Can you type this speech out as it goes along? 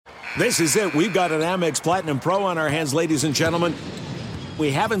This is it. We've got an Amex Platinum Pro on our hands, ladies and gentlemen.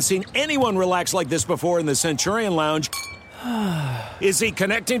 We haven't seen anyone relax like this before in the Centurion Lounge. Is he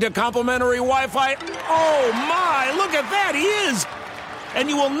connecting to complimentary Wi-Fi? Oh, my. Look at that. He is. And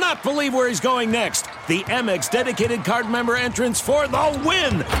you will not believe where he's going next. The Amex dedicated card member entrance for the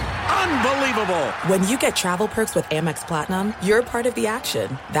win. Unbelievable. When you get travel perks with Amex Platinum, you're part of the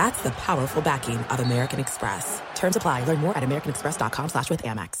action. That's the powerful backing of American Express. Terms apply. Learn more at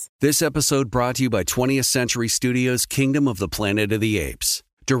americanexpress.com/withAmex. This episode brought to you by 20th Century Studios' Kingdom of the Planet of the Apes.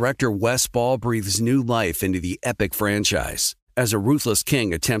 Director Wes Ball breathes new life into the epic franchise. As a ruthless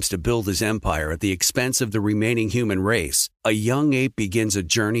king attempts to build his empire at the expense of the remaining human race, a young ape begins a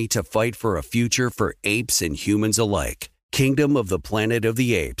journey to fight for a future for apes and humans alike. Kingdom of the Planet of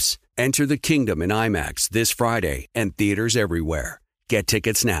the Apes. Enter the kingdom in IMAX this Friday and theaters everywhere. Get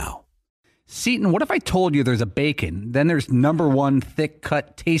tickets now. Seton, what if I told you there's a bacon, then there's number one thick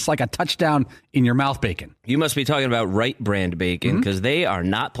cut, tastes like a touchdown in your mouth bacon? You must be talking about Wright brand bacon, because they are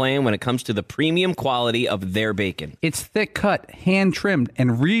not playing when it comes to the premium quality of their bacon. It's thick cut, hand trimmed,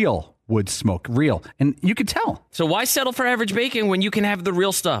 and real wood smoke. Real. And you can tell. So why settle for average bacon when you can have the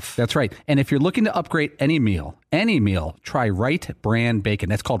real stuff? That's right. And if you're looking to upgrade any meal, try Wright brand bacon.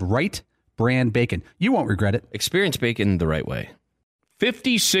 That's called Wright brand bacon. You won't regret it. Experience bacon the right way.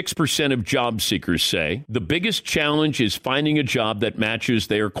 56% of job seekers say the biggest challenge is finding a job that matches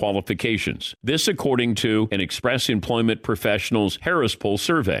their qualifications. This according to an Express Employment Professionals Harris Poll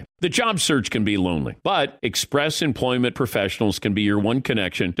survey. The job search can be lonely, but Express Employment Professionals can be your one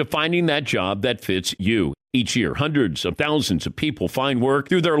connection to finding that job that fits you. Each year, hundreds of thousands of people find work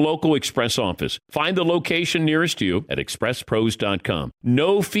through their local Express office. Find the location nearest you at expresspros.com.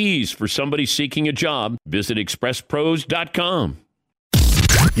 No fees for somebody seeking a job. Visit expresspros.com.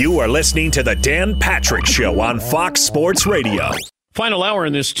 You are listening to the Dan Patrick Show on Fox Sports Radio. Final hour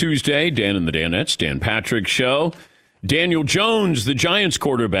on this Tuesday, Dan and the Danettes, Dan Patrick Show. Daniel Jones, the Giants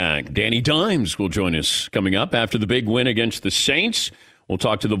quarterback. Danny Dimes will join us coming up after the big win against the Saints. We'll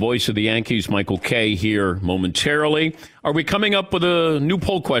talk to the voice of the Yankees, Michael Kay, here momentarily. Are we coming up with a new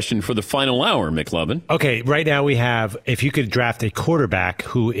poll question for the final hour, McLovin? Okay, right now we have, if you could draft a quarterback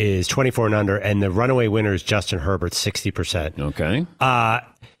who is 24 and under, and the runaway winner is Justin Herbert, 60%. Okay.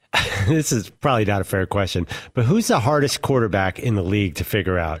 This is probably not a fair question, but who's the hardest quarterback in the league to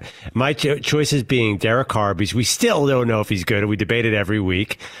figure out? My choices being Derek Carr, because we still don't know if he's good. We debate it every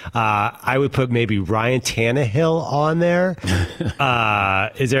week. I would put maybe Ryan Tannehill on there.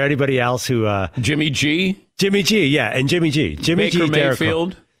 Is there anybody else who... Jimmy G? Jimmy G, yeah, and Jimmy G. Baker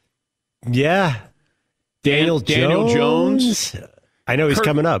Mayfield? Yeah. Daniel Jones? I know he's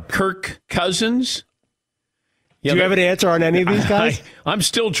coming up. Kirk Cousins? Do you have an answer on any of these guys? I'm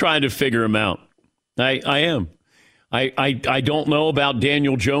still trying to figure him out. I am. I don't know about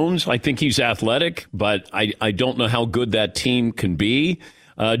Daniel Jones. I think he's athletic, but I don't know how good that team can be.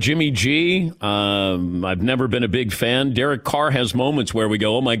 Jimmy G, I've never been a big fan. Derek Carr has moments where we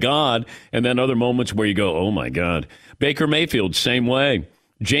go, oh, my God, and then other moments where you go, oh, my God. Baker Mayfield, same way.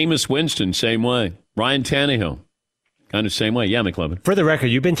 Jameis Winston, same way. Ryan Tannehill. Kind of same way. Yeah, McLovin. For the record,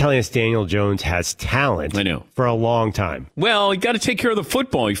 you've been telling us Daniel Jones has talent. I know. For a long time. Well, you got to take care of the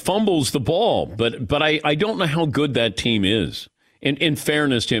football. He fumbles the ball. But I don't know how good that team is, in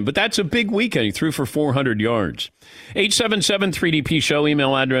fairness to him. But that's a big weekend. He threw for 400 yards. 877-3DP-SHOW.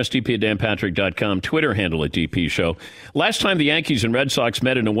 Email address dp@danpatrick.com. Twitter handle at DP-SHOW. Last time the Yankees and Red Sox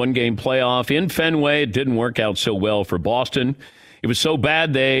met in a one-game playoff in Fenway, it didn't work out so well for Boston. It was so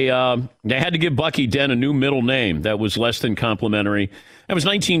bad they had to give Bucky Dent a new middle name that was less than complimentary. That was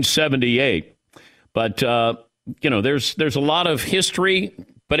 1978. But, there's a lot of history,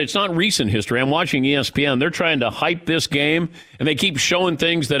 but it's not recent history. I'm watching ESPN. They're trying to hype this game, and they keep showing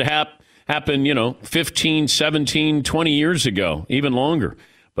things that happened, 15, 17, 20 years ago, even longer.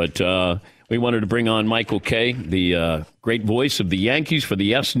 But we wanted to bring on Michael Kay, the great voice of the Yankees for the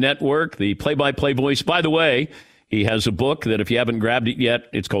Yes Network, the play-by-play voice. By the way, he has a book that if you haven't grabbed it yet,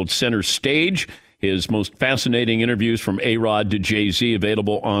 it's called Center Stage. His most fascinating interviews from A-Rod to Jay-Z,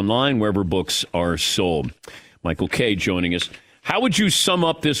 available online wherever books are sold. Michael Kay joining us. How would you sum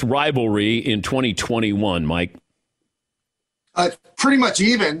up this rivalry in 2021, Mike? Pretty much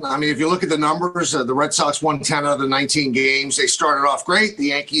even. I mean, if you look at the numbers, the Red Sox won 10 out of the 19 games. They started off great. The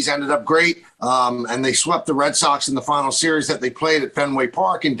Yankees ended up great, and they swept the Red Sox in the final series that they played at Fenway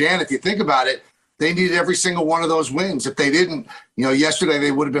Park. And, Dan, if you think about it, they needed every single one of those wins. If they didn't, yesterday they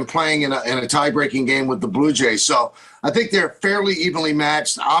would have been playing in a tie-breaking game with the Blue Jays. So I think they're fairly evenly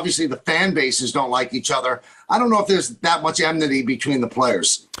matched. Obviously, the fan bases don't like each other. I don't know if there's that much enmity between the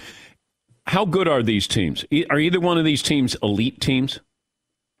players. How good are these teams? Are either one of these teams elite teams?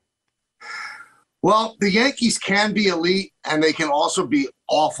 Well, the Yankees can be elite, and they can also be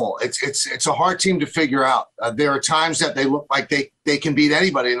awful. It's a hard team to figure out. There are times that they look like they can beat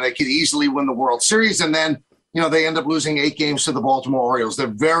anybody, and they could easily win the World Series, and then they end up losing 8 games to the Baltimore Orioles. They're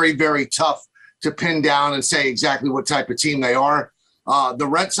very, very tough to pin down and say exactly what type of team they are. The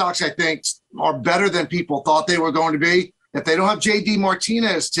Red Sox, I think, are better than people thought they were going to be. If they don't have J.D.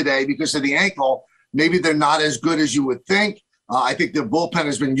 Martinez today because of the ankle, maybe they're not as good as you would think. I think the bullpen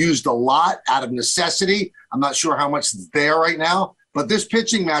has been used a lot out of necessity. I'm not sure how much is there right now. But this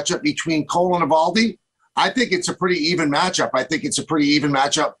pitching matchup between Cole and Eovaldi, I think it's a pretty even matchup. I think it's a pretty even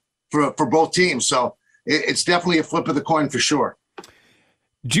matchup for both teams. So it's definitely a flip of the coin for sure.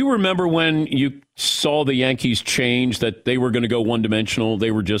 Do you remember when you saw the Yankees change, that they were going to go one-dimensional? They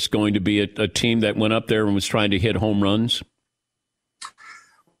were just going to be a team that went up there and was trying to hit home runs?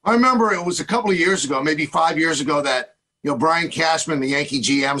 I remember it was a couple of years ago, maybe 5 years ago, that Brian Cashman, the Yankee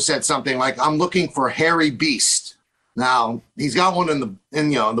GM, said something like, "I'm looking for Harry Beast." Now, he's got one in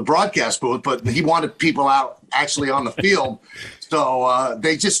the broadcast booth, but he wanted people out actually on the field. So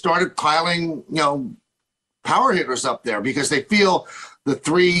they just started piling, power hitters up there because they feel the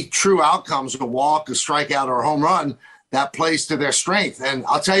 3 true outcomes, a walk, a strikeout, or a home run, that plays to their strength. And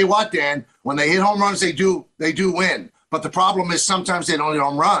I'll tell you what, Dan, when they hit home runs, they do win. But the problem is sometimes they don't hit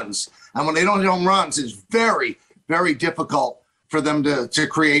home runs. And when they don't hit home runs, it's very, very difficult for them to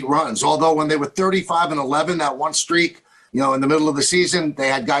create runs. Although when they were 35-11, that one streak, in the middle of the season, they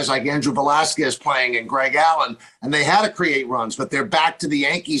had guys like Andrew Velasquez playing and Greg Allen, and they had to create runs. But they're back to the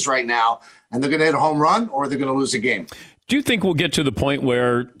Yankees right now, and they're going to hit a home run or they're going to lose a game. Do you think we'll get to the point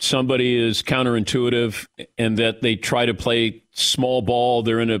where somebody is counterintuitive and that they try to play small ball?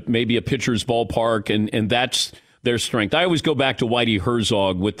 They're in maybe a pitcher's ballpark, and that's their strength. I always go back to Whitey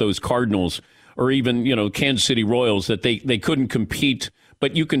Herzog with those Cardinals, or even, Kansas City Royals, that they couldn't compete.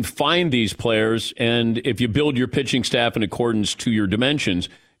 But you can find these players, and if you build your pitching staff in accordance to your dimensions,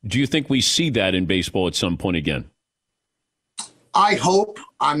 do you think we see that in baseball at some point again? I hope.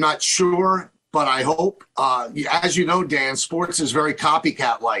 I'm not sure, but I hope. As you know, Dan, sports is very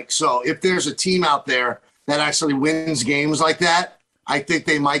copycat-like. So if there's a team out there that actually wins games like that, I think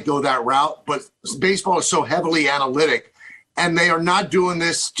they might go that route. But baseball is so heavily analytic, and they are not doing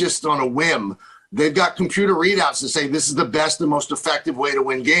this just on a whim. They've got computer readouts to say this is the best and most effective way to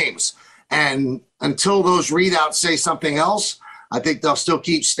win games. And until those readouts say something else, I think they'll still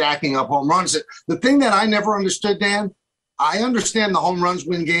keep stacking up home runs. The thing that I never understood, Dan, I understand the home runs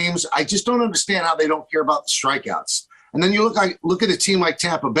win games. I just don't understand how they don't care about the strikeouts. And then you look at a team like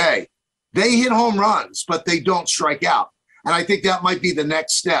Tampa Bay. They hit home runs, but they don't strike out. And I think that might be the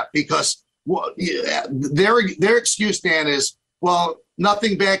next step because their excuse, Dan, is, well,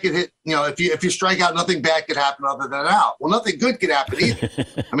 nothing bad could hit. If you strike out, nothing bad could happen other than out. Well, nothing good could happen either.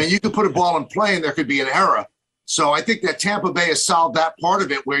 I mean, you could put a ball in play and there could be an error. So I think that Tampa Bay has solved that part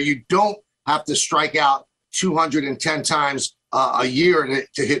of it where you don't have to strike out 210 times a year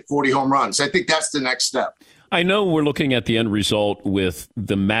to hit 40 home runs. I think that's the next step. I know we're looking at the end result with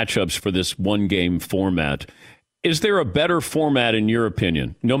the matchups for this one-game format. Is there a better format in your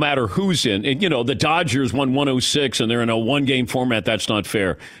opinion, no matter who's in? And, the Dodgers won 106 and they're in a one-game format. That's not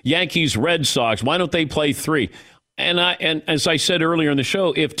fair. Yankees, Red Sox, why don't they play 3? And as I said earlier in the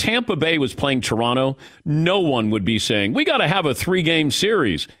show, if Tampa Bay was playing Toronto, no one would be saying, we got to have a 3-game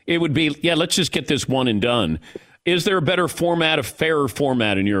series. It would be, let's just get this one and done. Is there a better format, a fairer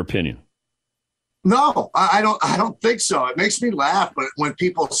format in your opinion? No, I don't think so. It makes me laugh when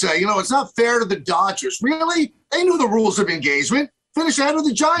people say, it's not fair to the Dodgers. Really? They knew the rules of engagement. Finish ahead of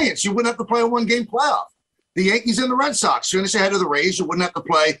the Giants. You wouldn't have to play a one-game playoff. The Yankees and the Red Sox finish ahead of the Rays. You wouldn't have to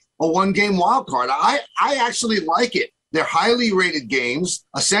play a one-game wild card. I actually like it. They're highly rated games.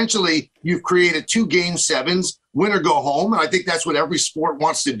 Essentially, you've created 2 game 7s, win or go home, and I think that's what every sport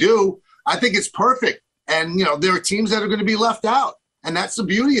wants to do. I think it's perfect. And, there are teams that are going to be left out, and that's the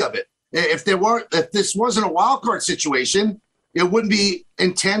beauty of it. If this wasn't a wild card situation, it wouldn't be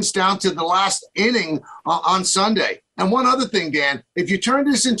intense down to the last inning on Sunday. And one other thing, Dan, if you turn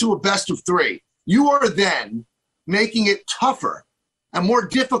this into a best of 3, you are then making it tougher and more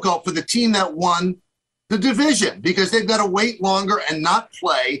difficult for the team that won the division because they've got to wait longer and not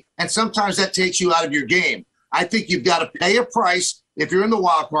play. And sometimes that takes you out of your game. I think you've got to pay a price if you're in the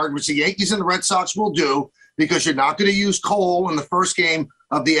wild card, which the Yankees and the Red Sox will do, because you're not going to use Cole in the first game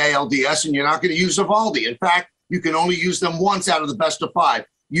of the ALDS, and you're not going to use Eovaldi. In fact, you can only use them once out of the best of 5.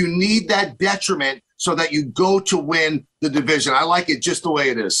 You need that detriment so that you go to win the division. I like it just the way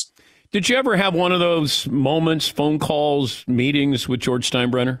it is. Did you ever have one of those moments, phone calls, meetings with George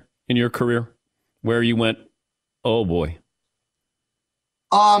Steinbrenner in your career where you went, oh, boy?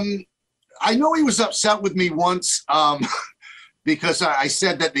 I know he was upset with me once because I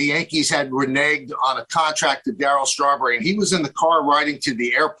said that the Yankees had reneged on a contract to Darryl Strawberry, and he was in the car riding to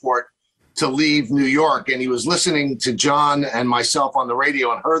the airport to leave New York, and he was listening to John and myself on the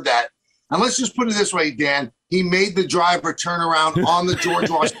radio and heard that. And let's just put it this way, Dan. He made the driver turn around on the George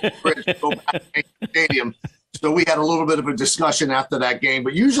Washington Bridge to go back to the stadium. So we had a little bit of a discussion after that game.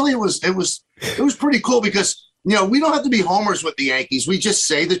 But usually it was pretty cool because, we don't have to be homers with the Yankees. We just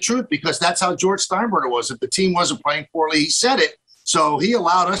say the truth because that's how George Steinbrenner was. If the team wasn't playing poorly, he said it. So he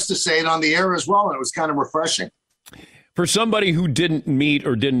allowed us to say it on the air as well, and it was kind of refreshing. For somebody who didn't meet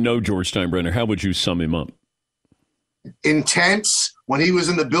or didn't know George Steinbrenner, how would you sum him up? Intense. When he was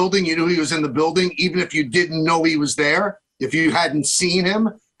in the building, you knew he was in the building, even if you didn't know he was there. If you hadn't seen him,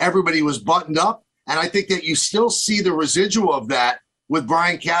 everybody was buttoned up. And I think that you still see the residual of that with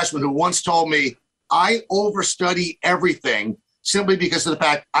Brian Cashman, who once told me, I overstudy everything simply because of the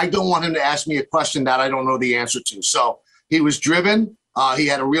fact I don't want him to ask me a question that I don't know the answer to. So he was driven. He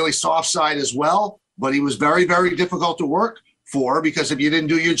had a really soft side as well, but he was very, very difficult to work for because if you didn't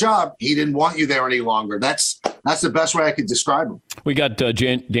do your job, he didn't want you there any longer. That's the best way I could describe him. We got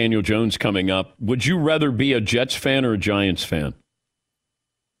Daniel Jones coming up. Would you rather be a Jets fan or a Giants fan?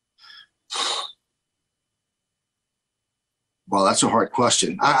 Well, that's a hard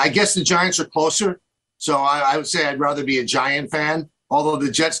question. I guess the Giants are closer, so I would say I'd rather be a Giant fan, although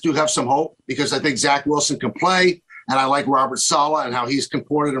the Jets do have some hope because I think Zach Wilson can play, and I like Robert Saleh and how he's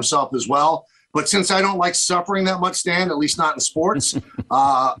comported himself as well. But since I don't like suffering that much, Dan, at least not in sports,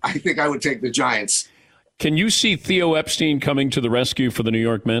 I think I would take the Giants. Can you see Theo Epstein coming to the rescue for the New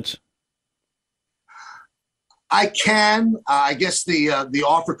York Mets? I can. I guess the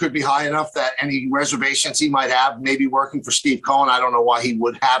offer could be high enough that any reservations he might have, maybe working for Steve Cohen, I don't know why he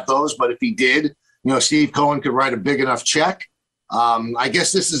would have those, but if he did, Steve Cohen could write a big enough check. I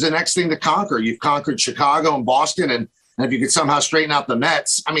guess this is the next thing to conquer. You've conquered Chicago and Boston, and if you could somehow straighten out the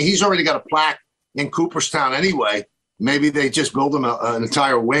Mets, I mean, he's already got a plaque in Cooperstown anyway. Maybe they just build him an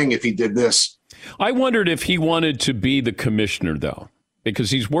entire wing if he did this. I wondered if he wanted to be the commissioner, though,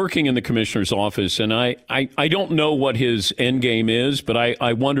 because he's working in the commissioner's office, and I don't know what his end game is, but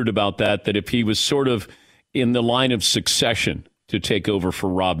I wondered about that if he was sort of in the line of succession to take over for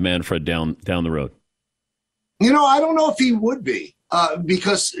Rob Manfred down the road. I don't know if he would be.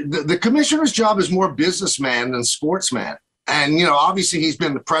 Because the commissioner's job is more businessman than sportsman. And, obviously he's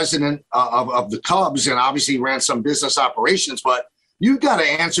been the president of the Cubs and obviously ran some business operations, but you've got to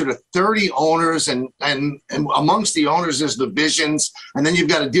answer to 30 owners and amongst the owners is the visions. And then you've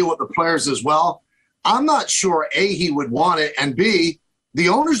got to deal with the players as well. I'm not sure, A, he would want it. And B, the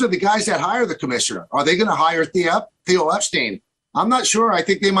owners are the guys that hire the commissioner. Are they going to hire Theo Epstein? I'm not sure. I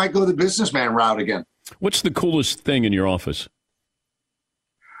think they might go the businessman route again. What's the coolest thing in your office?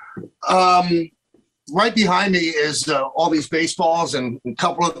 Right behind me is all these baseballs and a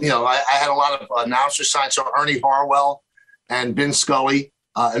couple of, I had a lot of announcers signed. So Ernie Harwell and Vin Scully.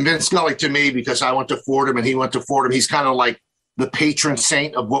 And Vin Scully to me, because I went to Fordham and he went to Fordham, he's kind of like the patron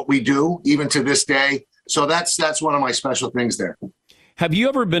saint of what we do, even to this day. So that's one of my special things there. Have you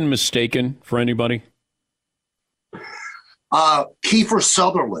ever been mistaken for anybody? Kiefer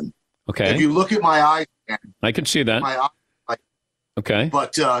Sutherland. Okay. If you look at my eyes, I can see that. My eyes. Okay.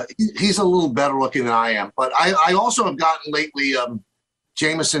 But he's a little better looking than I am. But I also have gotten lately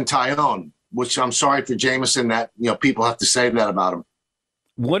Jameson Tyone, which I'm sorry for Jameson that, people have to say that about him.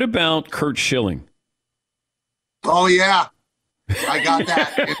 What about Curt Schilling? Oh, yeah. I got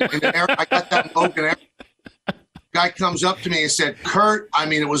that. I got that in Oakland. Guy comes up to me and said, Kurt, I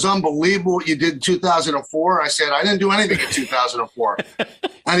mean, it was unbelievable what you did in 2004. I said, I didn't do anything in 2004.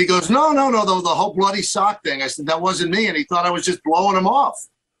 And he goes, no, the whole bloody sock thing. I said, that wasn't me. And he thought I was just blowing him off.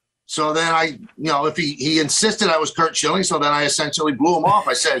 So then if he insisted I was Curt Schilling, so then I essentially blew him off.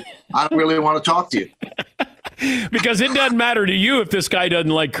 I said, I don't really want to talk to you. Because it doesn't matter to you if this guy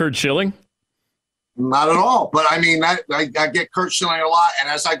doesn't like Curt Schilling. Not at all. But I mean, I get Curt Schilling a lot. And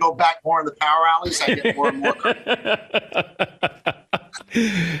as I go back more in the power alleys, I get more and more Curt.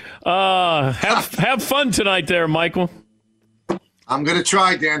 Have fun tonight there, Michael. I'm going to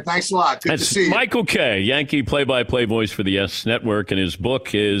try, Dan. Thanks a lot. Good to see you. Michael Kay, Yankee play-by-play voice for the Yes Network, and his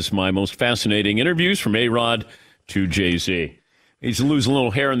book is My Most Fascinating Interviews from A-Rod to Jay-Z. He's losing a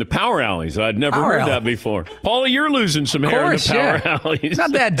little hair in the power alleys. I'd never heard that before. Paulie, you're losing some hair in the power alleys.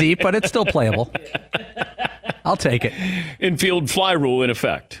 Not that deep, but it's still playable. I'll take it. Infield fly rule in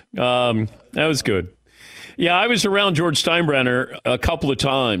effect. That was good. Yeah, I was around George Steinbrenner a couple of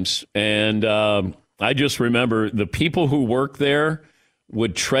times, and I just remember the people who work there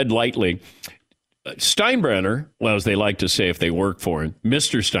would tread lightly. Steinbrenner, well, as they like to say if they work for him,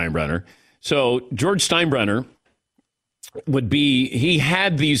 Mr. Steinbrenner, So George Steinbrenner he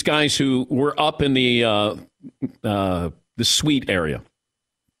had these guys who were up in the suite area.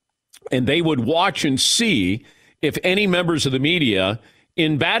 And they would watch and see if any members of the media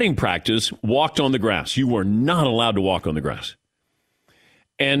in batting practice walked on the grass. You were not allowed to walk on the grass.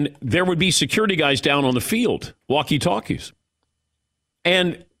 And there would be security guys down on the field, walkie-talkies.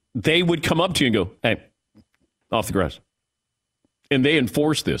 And they would come up to you and go, hey, off the grass. And they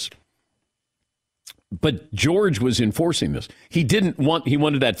enforced this. But George was enforcing this. He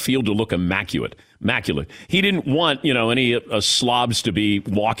wanted that field to look immaculate. He didn't want, any slobs to be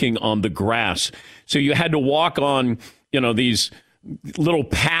walking on the grass. So you had to walk on, these little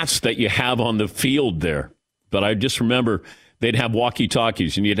paths that you have on the field there. But I just remember they'd have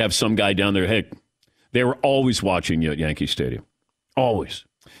walkie-talkies and you'd have some guy down there. Hey, they were always watching you at Yankee Stadium. Always.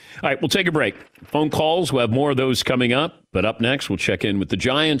 All right, we'll take a break. Phone calls, we'll have more of those coming up. But up next, we'll check in with the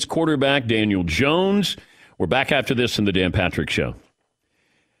Giants quarterback, Daniel Jones. We're back after this in the Dan Patrick Show.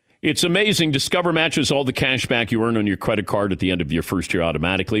 It's amazing. Discover matches all the cash back you earn on your credit card at the end of your first year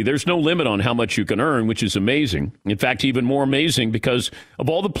automatically. There's no limit on how much you can earn, which is amazing. In fact, even more amazing because of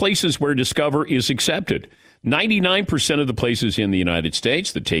all the places where Discover is accepted. 99% of the places in the United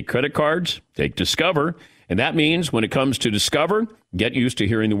States that take credit cards take Discover. And that means when it comes to Discover, get used to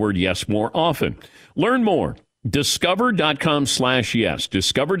hearing the word yes more often. Learn more. Discover.com/yes.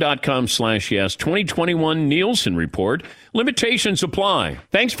 Discover.com/yes. 2021 Nielsen Report. Limitations apply.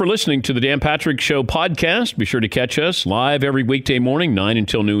 Thanks for listening to the Dan Patrick Show podcast. Be sure to catch us live every weekday morning, 9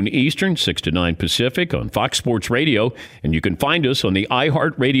 until noon Eastern, 6 to 9 Pacific on Fox Sports Radio. And you can find us on the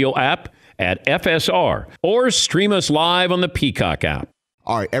iHeartRadio app at FSR or stream us live on the Peacock app.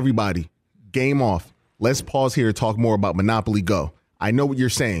 All right, everybody, game off. Let's pause here to talk more about Monopoly Go. I know what you're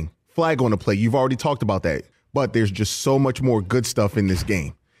saying. Flag on the play. You've already talked about that. But there's just so much more good stuff in this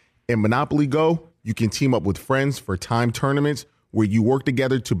game. In Monopoly Go, you can team up with friends for timed tournaments where you work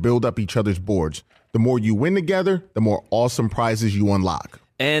together to build up each other's boards. The more you win together, the more awesome prizes you unlock.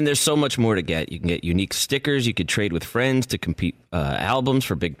 And there's so much more to get. You can get unique stickers. You could trade with friends to compete albums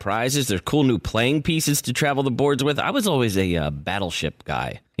for big prizes. There's cool new playing pieces to travel the boards with. I was always a battleship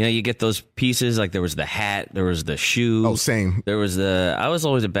guy. You get those pieces, like there was the hat, there was the shoe. Oh, same. I was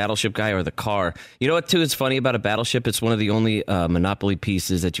always a battleship guy, or the car. You know what, too, is funny about a battleship? It's one of the only Monopoly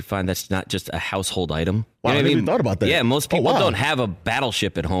pieces that you find that's not just a household item. Wow, I never even thought about that. Yeah, most people don't have a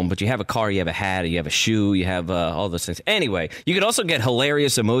battleship at home, but you have a car, you have a hat, you have a shoe, you have all those things. Anyway, you could also get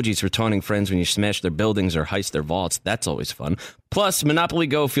hilarious emojis for taunting friends when you smash their buildings or heist their vaults. That's always fun. Plus, Monopoly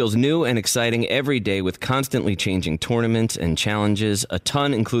Go feels new and exciting every day with constantly changing tournaments and challenges. A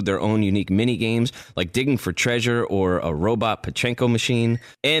ton include their own unique mini games like digging for treasure or a robot Pachinko machine.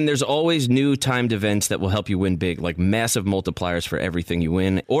 And there's always new timed events that will help you win big, like massive multipliers for everything you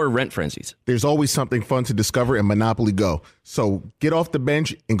win or rent frenzies. There's always something fun to discover in Monopoly Go. So get off the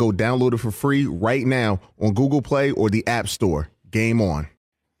bench and go download it for free right now on Google Play or the App Store. Game on.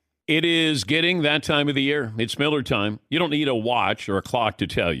 It is getting that time of the year. It's Miller time. You don't need a watch or a clock to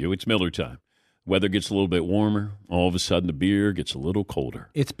tell you. It's Miller time. Weather gets a little bit warmer. All of a sudden, the beer gets a little colder.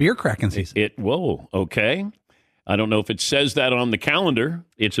 It's beer cracking season. Whoa, okay. I don't know if it says that on the calendar.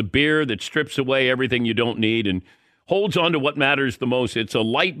 It's a beer that strips away everything you don't need and holds on to what matters the most. It's a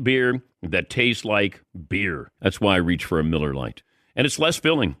light beer that tastes like beer. That's why I reach for a Miller Lite. And it's less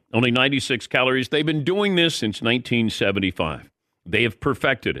filling, only 96 calories. They've been doing this since 1975. They have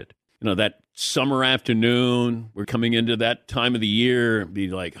perfected it. That summer afternoon, we're coming into that time of the year, be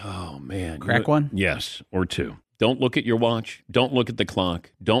like, oh, man. Crack one? Yes, or two. Don't look at your watch. Don't look at the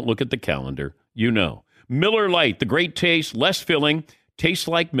clock. Don't look at the calendar. Miller Lite, the great taste, less filling, tastes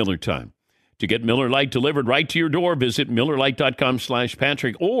like Miller time. To get Miller Lite delivered right to your door, visit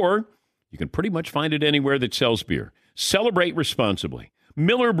MillerLite.com/Patrick, or you can pretty much find it anywhere that sells beer. Celebrate responsibly.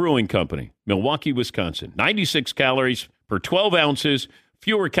 Miller Brewing Company, Milwaukee, Wisconsin. 96 calories per 12 ounces.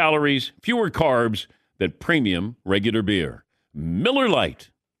 Fewer calories, fewer carbs than premium regular beer. Miller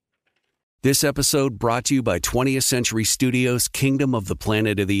Lite. This episode brought to you by 20th Century Studios' Kingdom of the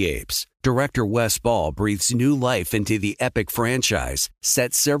Planet of the Apes. Director Wes Ball breathes new life into the epic franchise,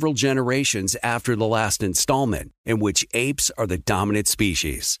 set several generations after the last installment, in which apes are the dominant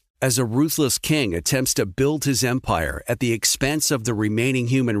species. As a ruthless king attempts to build his empire at the expense of the remaining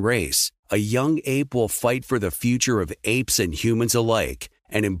human race, a young ape will fight for the future of apes and humans alike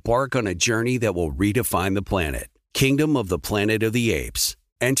and embark on a journey that will redefine the planet. Kingdom of the Planet of the Apes.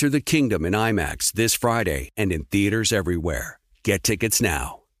 Enter the kingdom in IMAX this Friday and in theaters everywhere. Get tickets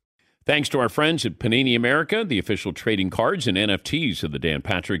now. Thanks to our friends at Panini America, the official trading cards and NFTs of the Dan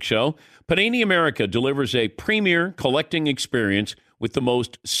Patrick Show. Panini America delivers a premier collecting experience with the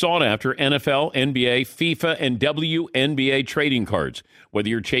most sought-after NFL, NBA, FIFA, and WNBA trading cards. Whether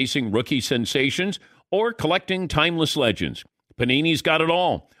you're chasing rookie sensations or collecting timeless legends, Panini's got it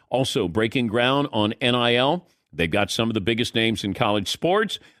all. Also, breaking ground on NIL. They've got some of the biggest names in college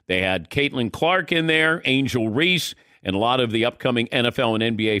sports. They had Caitlin Clark in there, Angel Reese, and a lot of the upcoming NFL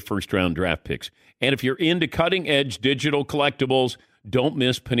and NBA first-round draft picks. And if you're into cutting-edge digital collectibles, don't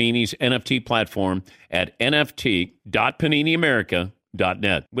miss Panini's NFT platform at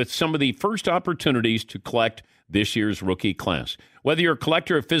nft.paniniamerica.net with some of the first opportunities to collect this year's rookie class. Whether you're a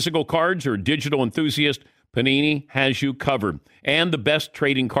collector of physical cards or a digital enthusiast, Panini has you covered. And the best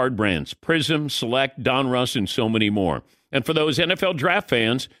trading card brands, Prism, Select, Donruss, and so many more. And for those NFL draft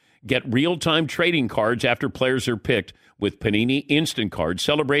fans, get real-time trading cards after players are picked with Panini Instant Cards,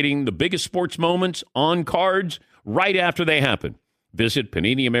 celebrating the biggest sports moments on cards right after they happen. Visit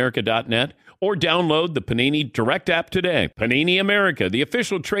PaniniAmerica.net or download the Panini Direct app today. Panini America, the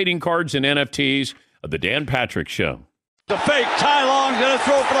official trading cards and NFTs of the Dan Patrick Show. The fake, Ty Long going to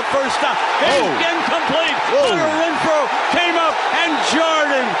throw for the first time. Incomplete. Hunter Renfrow came up and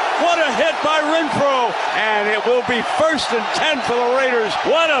Jordan. What a hit by Renfrow. And it will be 1st and 10 for the Raiders.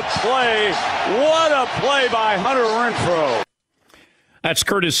 What a play. What a play by Hunter Renfrow. That's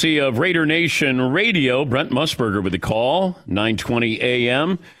courtesy of Raider Nation Radio. Brent Musburger with the call, 9:20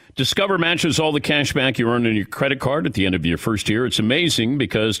 a.m. Discover matches all the cash back you earn on your credit card at the end of your first year. It's amazing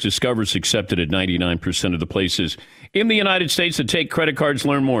because Discover's accepted at 99% of the places in the United States that take credit cards.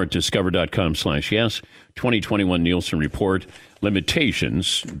 Learn more at discover.com/yes. 2021 Nielsen Report.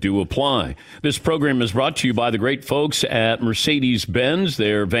 Limitations do apply. This program is brought to you by the great folks at Mercedes-Benz.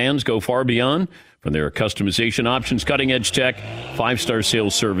 Their vans go far beyond. From their customization options, cutting-edge tech, 5-star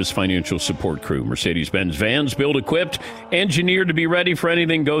sales service, financial support crew. Mercedes-Benz vans, built, equipped, engineered to be ready for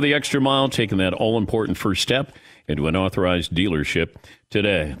anything. Go the extra mile, taking that all-important first step into an authorized dealership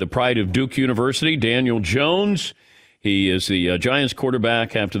today. The pride of Duke University, Daniel Jones. He is the Giants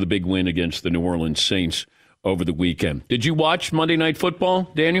quarterback after the big win against the New Orleans Saints over the weekend. Did you watch Monday Night Football,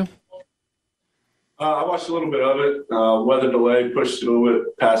 Daniel? I watched a little bit of it. Weather delay pushed it a little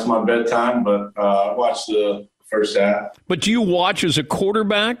bit past my bedtime, but I watched the first half. But do you watch as a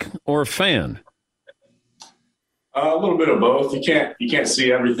quarterback or a fan? A little bit of both. You can't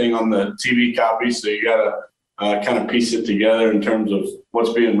see everything on the TV copy, so you got to kind of piece it together in terms of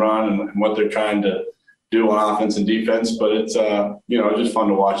what's being run and what they're trying to do on offense and defense. But it's just fun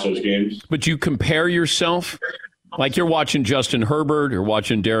to watch those games. But you compare yourself, like you're watching Justin Herbert or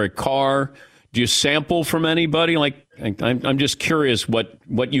watching Derek Carr. Do you sample from anybody? Like, I'm just curious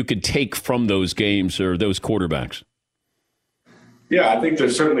what you could take from those games or those quarterbacks. Yeah, I think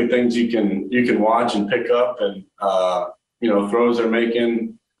there's certainly things you can watch and pick up, and throws they're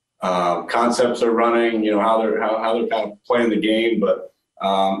making, concepts they're running, how they're kind of playing the game. But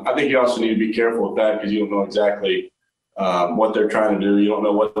I think you also need to be careful with that because you don't know exactly what they're trying to do. You don't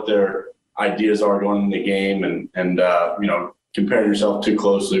know what their ideas are going in the game, and comparing yourself too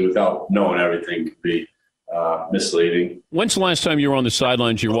closely without knowing everything could be misleading. When's the last time you were on the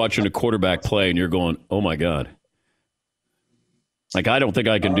sidelines, you're watching a quarterback play, and you're going, oh, my God. Like, I don't think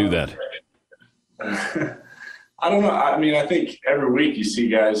I can do that. I don't know. I mean, I think every week you see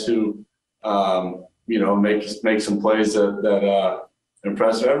guys who, make some plays that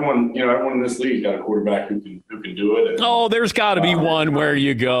impressive. Everyone in this league got a quarterback who can do it. And, there's got to be one where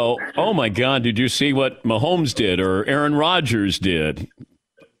you go, oh my God, did you see what Mahomes did or Aaron Rodgers did?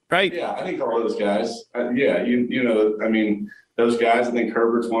 Right? Yeah, I think all those guys. Those guys. I think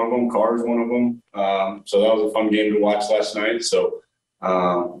Herbert's one of them. Carr's one of them. So that was a fun game to watch last night. So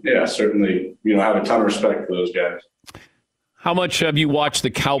certainly, have a ton of respect for those guys. How much have you watched the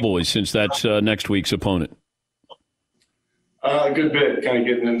Cowboys since that's next week's opponent? A good bit, kind of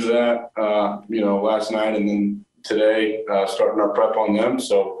getting into that, last night and then today, starting our prep on them.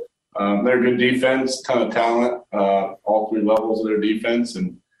 So they're a good defense, ton of talent, all three levels of their defense,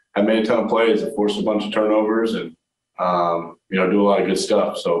 and have made a ton of plays, have forced a bunch of turnovers, and do a lot of good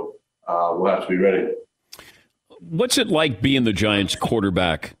stuff. So we'll have to be ready. What's it like being the Giants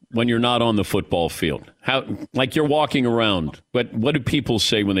quarterback when you're not on the football field? How, like you're walking around, but what do people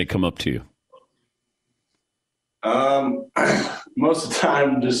say when they come up to you? Most of the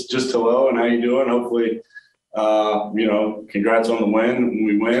time, just hello and how you doing? Hopefully, congrats on the win when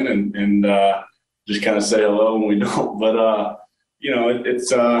we win, and just kind of say hello when we don't. But it's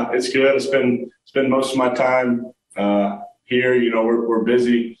good. It's been most of my time here. We're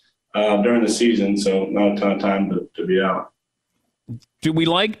busy during the season, so not a ton of time to be out. Do we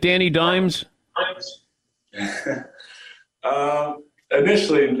like Danny Dimes?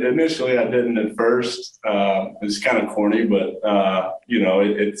 Initially, I didn't at first. It's kind of corny, but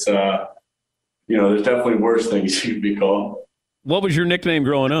it's there's definitely worse things you could be called. What was your nickname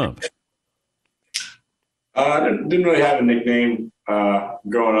growing up? I didn't really have a nickname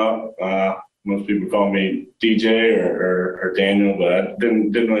growing up. Most people call me DJ or Daniel, but I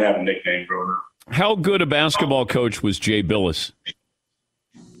didn't really have a nickname growing up. How good a basketball coach was Jay Billis?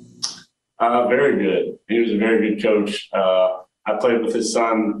 Very good. He was a very good coach. I played with his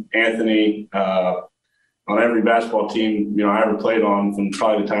son, Anthony, on every basketball team, I ever played on from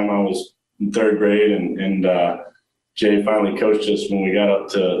probably the time I was in third grade. And Jay finally coached us when we got up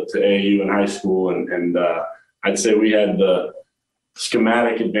to AAU in high school. And I'd say we had the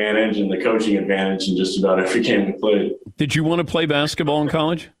schematic advantage and the coaching advantage in just about every game we played. Did you want to play basketball in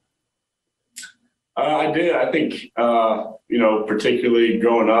college? I did. I think, particularly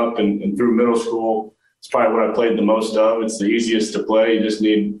growing up and through middle school, it's probably what I played the most of. It's the easiest to play. You just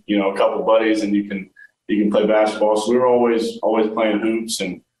need, a couple buddies and you can play basketball. So we were always playing hoops.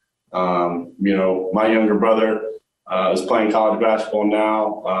 And, my younger brother is playing college basketball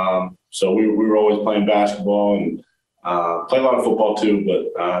now. So we were always playing basketball and play a lot of football too.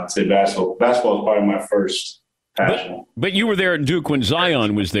 But I'd say basketball is probably my first passion. But you were there at Duke when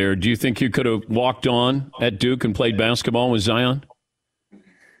Zion was there. Do you think you could have walked on at Duke and played basketball with Zion?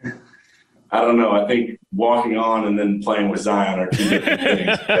 I don't know. I think walking on and then playing with Zion are two different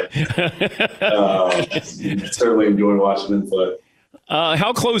things. Certainly enjoyed watching him play.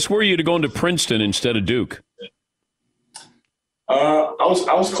 How close were you to going to Princeton instead of Duke? I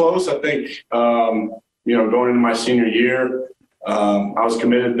was close. I think going into my senior year, I was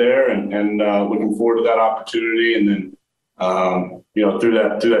committed there and looking forward to that opportunity. And then through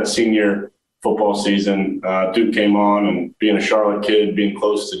that senior football season, Duke came on, and being a Charlotte kid, being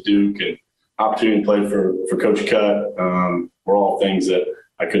close to Duke and opportunity to play for Coach Cut were all things that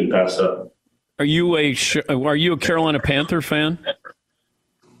I couldn't pass up. Are you a Carolina Panther fan?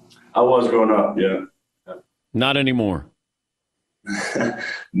 I was growing up, yeah. Not anymore.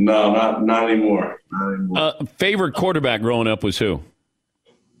 No, not anymore. Favorite quarterback growing up was who?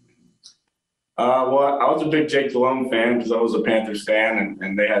 Well, I was a big Jake Delhomme fan because I was a Panthers fan,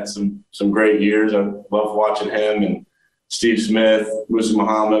 and they had some great years. I loved watching him and Steve Smith, Musa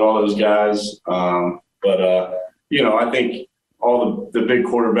Muhammad, all those guys. I think all the big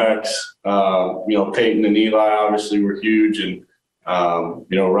quarterbacks, Peyton and Eli obviously were huge, and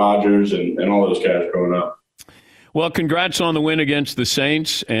Rodgers and all those guys growing up. Well, congrats on the win against the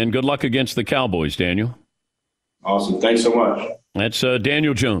Saints, and good luck against the Cowboys, Daniel. Awesome. Thanks so much. That's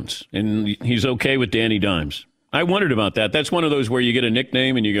Daniel Jones, and he's okay with Danny Dimes. I wondered about that. That's one of those where you get a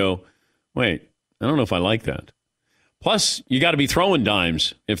nickname and you go, wait, I don't know if I like that. Plus, you got to be throwing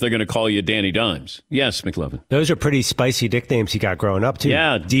dimes if they're going to call you Danny Dimes. Yes, McLovin. Those are pretty spicy nicknames you got growing up, too.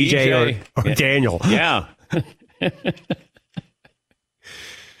 Yeah, DJ or yeah. Daniel. Yeah.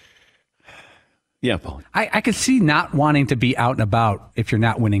 Yeah, Paul. I could see not wanting to be out and about if you're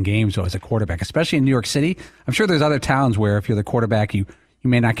not winning games though, as a quarterback, especially in New York City. I'm sure there's other towns where if you're the quarterback, you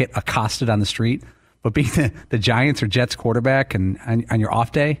may not get accosted on the street. But being the Giants or Jets quarterback and on your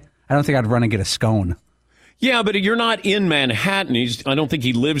off day, I don't think I'd run and get a scone. Yeah, but you're not in Manhattan. I don't think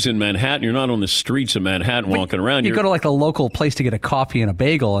he lives in Manhattan. You're not on the streets of Manhattan walking around. You go to like a local place to get a coffee and a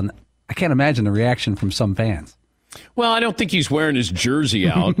bagel, and I can't imagine the reaction from some fans. Well, I don't think he's wearing his jersey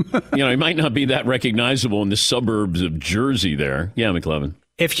out. He might not be that recognizable in the suburbs of Jersey there. Yeah, McLevin.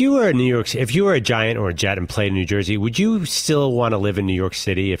 If you were in New York, if you were a Giant or a Jet and played in New Jersey, would you still want to live in New York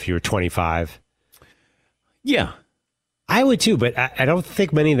City if you were 25? Yeah. I would too, but I don't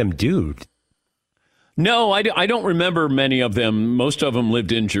think many of them do. No, I don't remember many of them. Most of them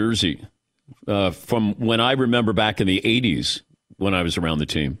lived in Jersey from when I remember back in the 80s when I was around the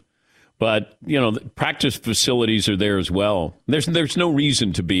team. But, the practice facilities are there as well. There's no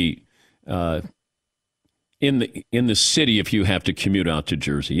reason to be in the city if you have to commute out to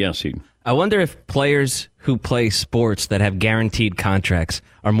Jersey. Yes, Eden. I wonder if players who play sports that have guaranteed contracts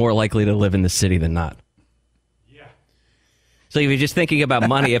are more likely to live in the city than not. Yeah. So if you're just thinking about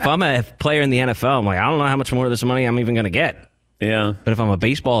money, if I'm a player in the NFL, I'm like, I don't know how much more of this money I'm even going to get. Yeah. But if I'm a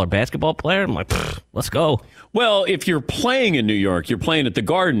baseball or basketball player, I'm like, let's go. Well, if you're playing in New York, you're playing at the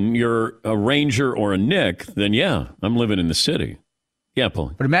Garden, you're a Ranger or a Knick, then yeah, I'm living in the city. Yeah,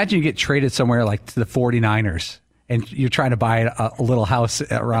 Paul. But imagine you get traded somewhere like to the 49ers and you're trying to buy a little house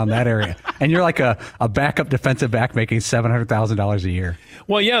around that area. And you're like a backup defensive back making $700,000 a year.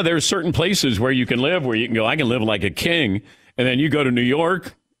 Well, yeah, there's certain places where you can live where you can go, I can live like a king. And then you go to New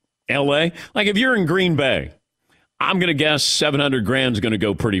York, L.A. Like if you're in Green Bay, I'm going to guess $700,000 is going to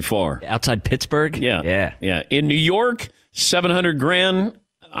go pretty far. Outside Pittsburgh? Yeah. In New York, $700,000.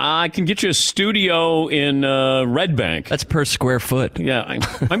 I can get you a studio in Red Bank. That's per square foot. Yeah,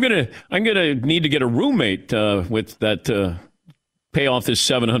 I'm gonna need to get a roommate with that. Pay off this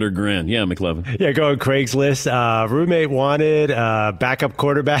 $700,000. Yeah, McLevin. Yeah, go on Craigslist. Roommate wanted, backup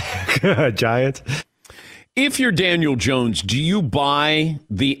quarterback, Giants. If you're Daniel Jones, do you buy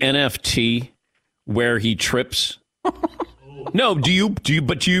the NFT where he trips? No, do you?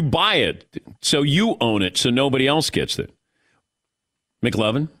 But do you buy it so you own it, so nobody else gets it?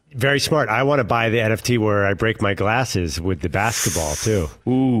 McLevin? Very smart. I want to buy the NFT where I break my glasses with the basketball too.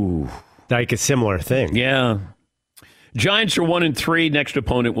 Ooh, like a similar thing. Yeah. Giants are 1-3. Next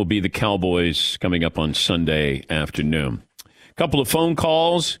opponent will be the Cowboys coming up on Sunday afternoon. A couple of phone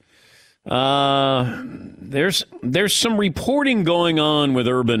calls. There's some reporting going on with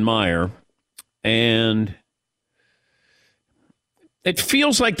Urban Meyer, and it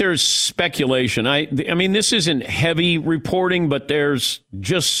feels like there's speculation. I mean, this isn't heavy reporting, but there's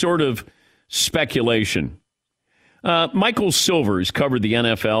just sort of speculation. Michael Silver, who's covered the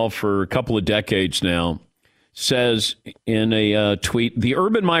NFL for a couple of decades now, says in a tweet, the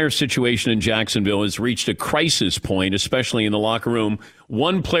Urban Meyer situation in Jacksonville has reached a crisis point, especially in the locker room.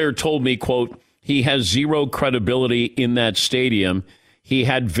 One player told me, quote, he has zero credibility in that stadium. He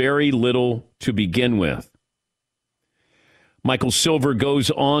had very little to begin with. Michael Silver goes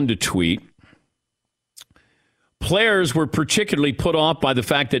on to tweet, players were particularly put off by the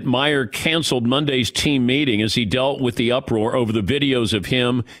fact that Meyer canceled Monday's team meeting as he dealt with the uproar over the videos of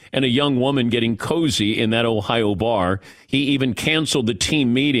him and a young woman getting cozy in that Ohio bar. He even canceled the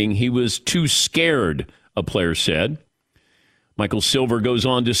team meeting. He was too scared, a player said. Michael Silver goes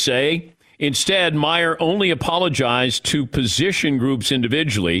on to say, instead, Meyer only apologized to position groups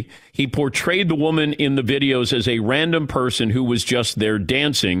individually. He portrayed the woman in the videos as a random person who was just there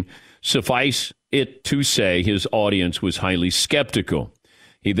dancing. Suffice it to say, his audience was highly skeptical.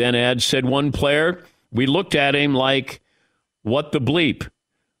 He then adds, said one player, we looked at him like, what the bleep?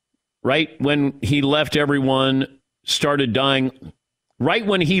 Right when he left, everyone started dying. Right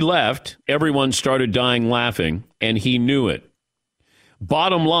when he left, everyone started dying laughing, and he knew it.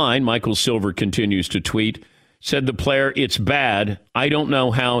 Bottom line, Michael Silver continues to tweet, said the player, it's bad. I don't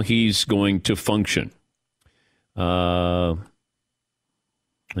know how he's going to function. Yeah.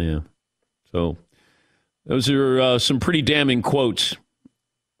 So those are some pretty damning quotes.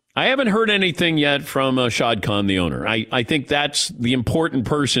 I haven't heard anything yet from Shad Khan, the owner. I think that's the important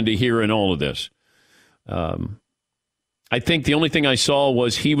person to hear in all of this. I think the only thing I saw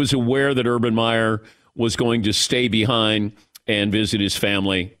was he was aware that Urban Meyer was going to stay behind and visit his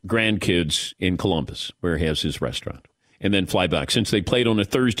family, grandkids in Columbus, where he has his restaurant, and then fly back. Since they played on a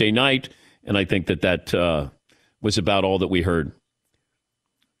Thursday night, and I think that was about all that we heard.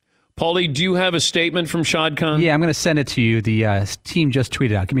 Paulie, do you have a statement from Shad Khan? Yeah, I'm going to send it to you. The team just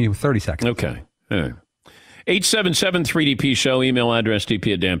tweeted out. Give me 30 seconds. Okay. All right. 877-3DP Show. Email address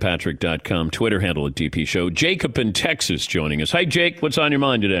dp@danpatrick.com. Twitter handle @DP Show. Jacob in Texas joining us. Hi, Jake. What's on your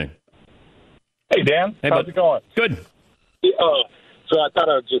mind today? Hey, Dan. Hey, how's it going? Good. So I thought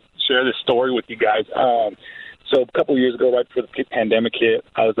I would just share this story with you guys. So a couple of years ago, right before the pandemic hit,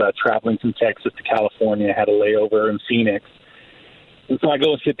 I was traveling from Texas to California. I had a layover in Phoenix. And so I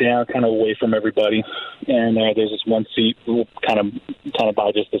go and sit down kind of away from everybody, and there's this one seat kind of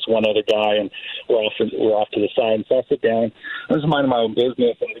by just this one other guy, and we're off to the side. And so I sit down, I'm just minding my own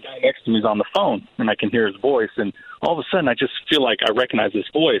business, and the guy next to me is on the phone, and I can hear his voice, and all of a sudden I just feel like I recognize his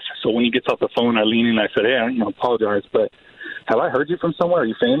voice. So when he gets off the phone, I lean in and I said, hey, I apologize, but have I heard you from somewhere? Are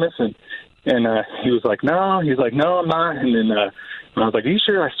you famous? And he was like, no. He's like, no, I'm not. And then I was like, are you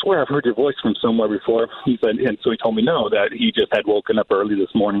sure? I swear I've heard your voice from somewhere before. He said, and so he told me no, that he just had woken up early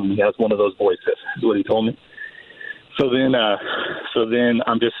this morning and he has one of those voices, is what he told me. So then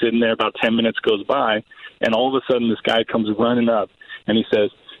I'm just sitting there, about 10 minutes goes by, and all of a sudden this guy comes running up and he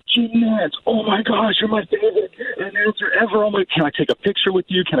says, Gene Nance, oh my gosh, you're my favorite announcer ever. Oh my, can I take a picture with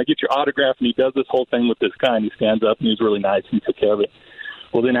you? Can I get your autograph? And he does this whole thing with this guy, and he stands up and he's really nice and he took care of it.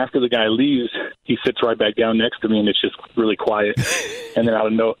 Well, then after the guy leaves, he sits right back down next to me, and it's just really quiet. And then out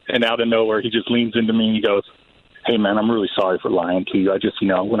of nowhere, he just leans into me and he goes, hey, man, I'm really sorry for lying to you. I just,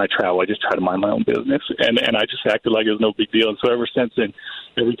 when I travel, I just try to mind my own business. And I just acted like it was no big deal. And so ever since then,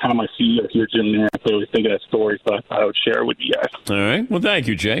 every time I see or hear Jim Nance, I always think of that story, so I thought I would share it with you guys. All right. Well, thank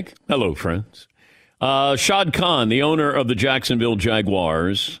you, Jake. Hello, friends. Shad Khan, the owner of the Jacksonville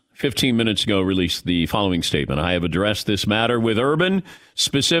Jaguars, 15 minutes ago released the following statement. I have addressed this matter with Urban.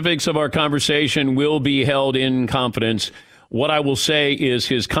 Specifics of our conversation will be held in confidence. What I will say is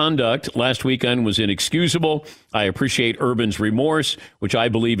his conduct last weekend was inexcusable. I appreciate Urban's remorse, which I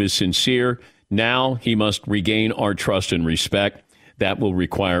believe is sincere. Now he must regain our trust and respect. That will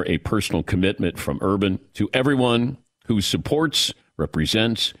require a personal commitment from Urban to everyone who supports,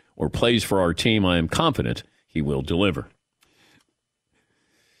 represents, or plays for our team. I am confident he will deliver.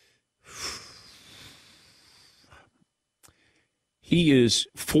 He is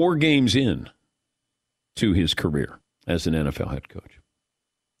 4 games in to his career as an NFL head coach.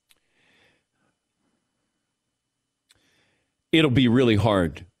 It'll be really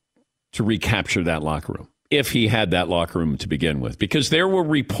hard to recapture that locker room if he had that locker room to begin with, because there were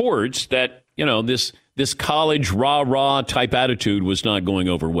reports that, this college rah-rah type attitude was not going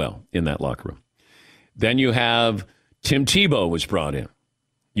over well in that locker room. Then you have Tim Tebow was brought in.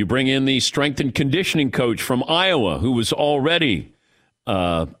 You bring in the strength and conditioning coach from Iowa, who was already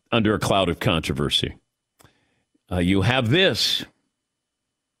under a cloud of controversy. You have this.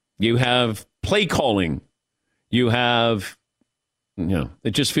 You have play calling. You have,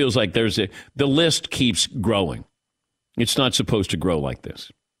 it just feels like the list keeps growing. It's not supposed to grow like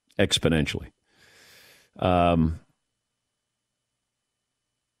this, exponentially.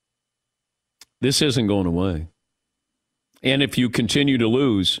 This isn't going away. And if you continue to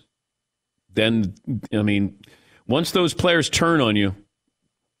lose, then, once those players turn on you,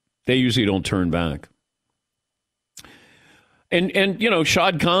 they usually don't turn back. And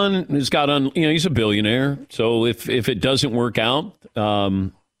Shad Khan has got he's a billionaire. So if it doesn't work out,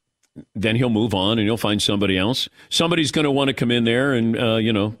 then he'll move on and he'll find somebody else. Somebody's going to want to come in there and,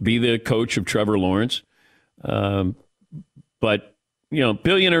 be the coach of Trevor Lawrence. But,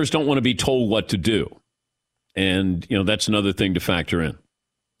 billionaires don't want to be told what to do. And, that's another thing to factor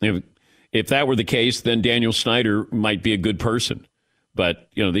in. If that were the case, then Daniel Snyder might be a good person. But,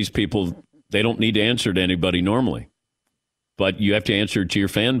 these people, they don't need to answer to anybody normally. But you have to answer to your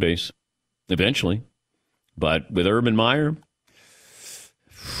fan base eventually. But with Urban Meyer,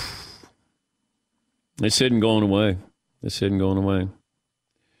 this isn't going away.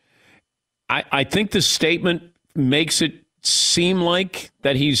 I think the statement makes it seem like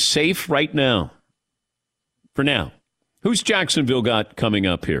that he's safe right now. For now. Who's Jacksonville got coming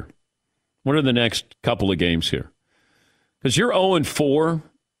up here? What are the next couple of games here? Because you're 0-4,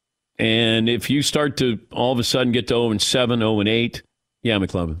 and if you start to all of a sudden get to 0-7, 0-8, yeah,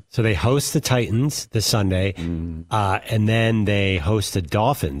 McLovin. So they host the Titans this Sunday, and then they host the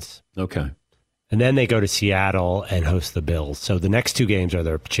Dolphins. Okay. And then they go to Seattle and host the Bills. So the next 2 games are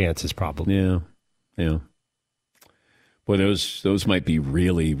their chances, probably. Yeah. Boy, those might be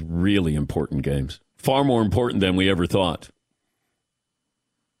really, really important games. Far more important than we ever thought.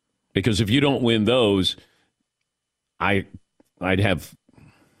 Because if you don't win those, I'd have...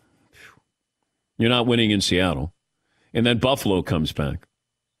 You're not winning in Seattle. And then Buffalo comes back.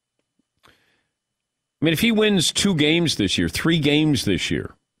 If he wins 2 games this year, 3 games this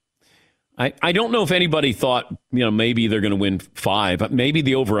year, I don't know if anybody thought, maybe they're going to win 5. Maybe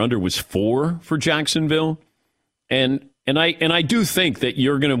the over-under was 4 for Jacksonville. And I do think that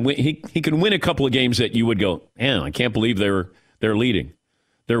you're going to win. He can win a couple of games that you would go, man, I can't believe they're leading.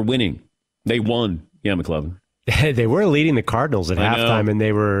 They're winning. They won. Yeah, McLovin. They were leading the Cardinals at halftime, and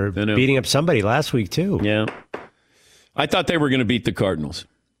they were beating up somebody last week, too. Yeah. I thought they were going to beat the Cardinals.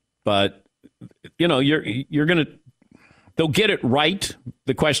 But, you're going to... They'll get it right.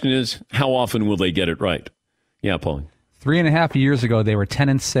 The question is, how often will they get it right? Yeah, Paulie. 3.5 years ago, they were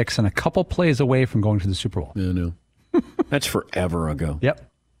 10-6 and a couple plays away from going to the Super Bowl. Yeah, no. That's forever ago. Yep.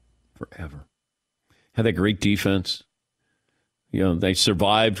 Forever. Had that great defense. They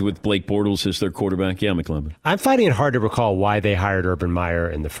survived with Blake Bortles as their quarterback. Yeah, McLovin. I'm finding it hard to recall why they hired Urban Meyer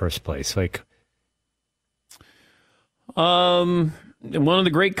in the first place. One of the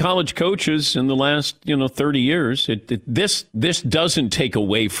great college coaches in the last, 30 years. This doesn't take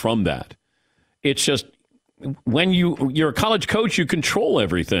away from that. It's just when you're a college coach, you control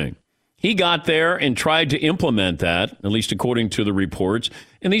everything. He got there and tried to implement that, at least according to the reports.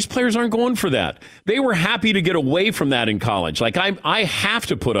 And these players aren't going for that. They were happy to get away from that in college. Like, I have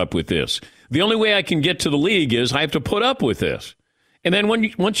to put up with this. The only way I can get to the league is I have to put up with this. And then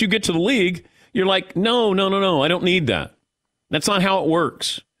once you get to the league, you're like, no, I don't need that. That's not how it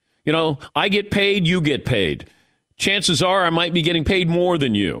works. I get paid, you get paid. Chances are I might be getting paid more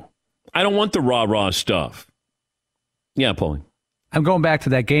than you. I don't want the rah-rah stuff. Yeah, Paulie. I'm going back to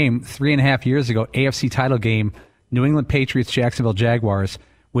that game 3.5 years ago, AFC title game, New England Patriots, Jacksonville Jaguars.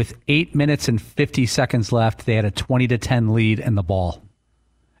 With 8 minutes and 50 seconds left, they had a 20-10 lead in the ball.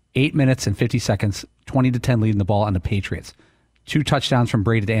 8 minutes and 50 seconds, 20-10 lead in the ball on the Patriots. 2 touchdowns from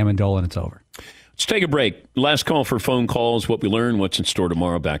Brady to Amendola, and it's over. Let's take a break. Last call for phone calls, what we learn, what's in store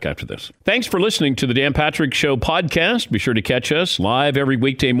tomorrow. Back after this. Thanks for listening to the Dan Patrick Show podcast. Be sure to catch us live every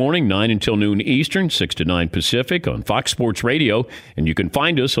weekday morning, 9 until noon Eastern, 6 to 9 Pacific on Fox Sports Radio. And you can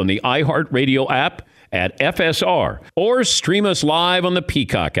find us on the iHeartRadio app at FSR or stream us live on the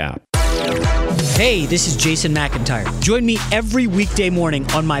Peacock app. Hey, this is Jason McIntyre. Join me every weekday morning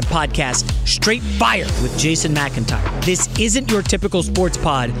on my podcast, Straight Fire with Jason McIntyre. This isn't your typical sports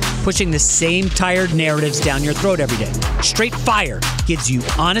pod pushing the same tired narratives down your throat every day. Straight Fire gives you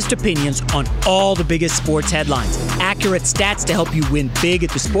honest opinions on all the biggest sports headlines, accurate stats to help you win big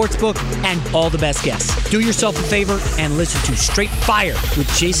at the sportsbook, and all the best guests. Do yourself a favor and listen to Straight Fire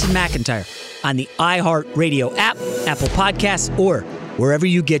with Jason McIntyre on the iHeartRadio app, Apple Podcasts, or wherever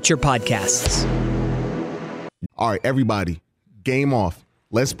you get your podcasts. All right, everybody, game off.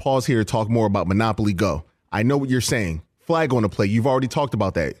 Let's pause here to talk more about Monopoly Go. I know what you're saying. Flag on the play. You've already talked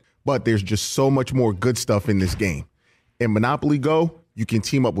about that. But there's just so much more good stuff in this game. In Monopoly Go, you can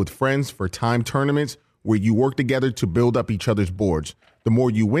team up with friends for time tournaments where you work together to build up each other's boards. The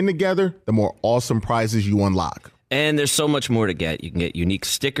more you win together, the more awesome prizes you unlock. And there's so much more to get. You can get unique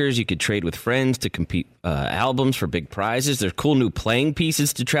stickers. You could trade with friends to compete albums for big prizes. There's cool new playing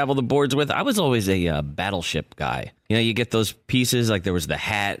pieces to travel the boards with. I was always a battleship guy. You know, you get those pieces, like there was the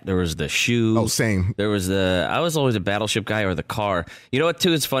hat, there was the shoe. Oh, same. I was always a battleship guy, or the car. You know what,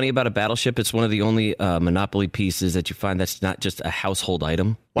 too, is funny about a battleship? It's one of the only Monopoly pieces that you find that's not just a household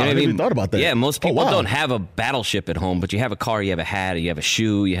item. Wow, You know I never even thought about that. Yeah, most people wow. don't have a battleship at home, but you have a car, you have a hat, you have a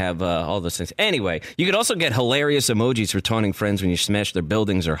shoe, you have all those things. Anyway, you could also get hilarious emojis for taunting friends when you smash their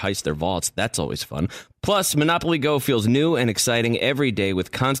buildings or heist their vaults. That's always fun. Plus, Monopoly Go feels new and exciting every day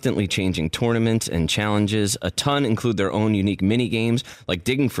with constantly changing tournaments and challenges. A ton include their own unique mini games like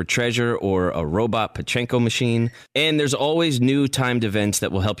digging for treasure or a robot Pachinko machine. And there's always new timed events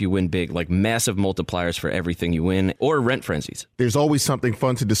that will help you win big, like massive multipliers for everything you win or rent frenzies. There's always something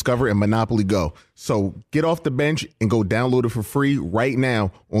fun to discover in Monopoly Go. So get off the bench and go download it for free right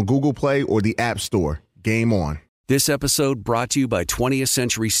now on Google Play or the App Store. Game on. This episode brought to you by 20th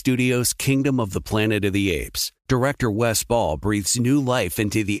Century Studios' Kingdom of the Planet of the Apes. Director Wes Ball breathes new life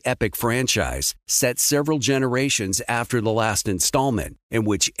into the epic franchise, set several generations after the last installment, in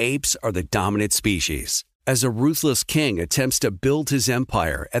which apes are the dominant species. As a ruthless king attempts to build his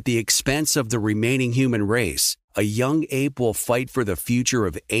empire at the expense of the remaining human race, a young ape will fight for the future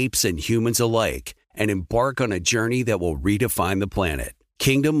of apes and humans alike and embark on a journey that will redefine the planet.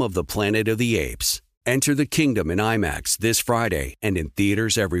 Kingdom of the Planet of the Apes. Enter the kingdom in IMAX this Friday and in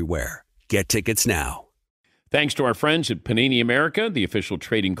theaters everywhere. Get tickets now. Thanks to our friends at Panini America, the official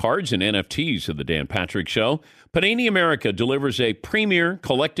trading cards and NFTs of the Dan Patrick Show. Panini America delivers a premier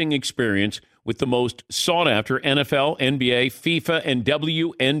collecting experience with the most sought-after NFL, NBA, FIFA, and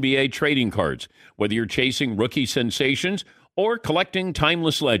WNBA trading cards. Whether you're chasing rookie sensations or collecting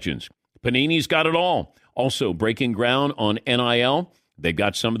timeless legends, Panini's got it all. Also breaking ground on NIL. They've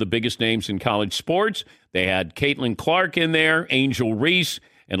got some of the biggest names in college sports. They had Caitlin Clark in there, Angel Reese,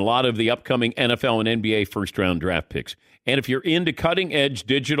 and a lot of the upcoming NFL and NBA first-round draft picks. And if you're into cutting-edge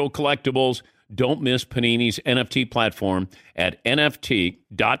digital collectibles, don't miss Panini's NFT platform at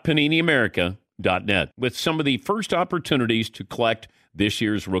nft.paniniamerica.net with some of the first opportunities to collect this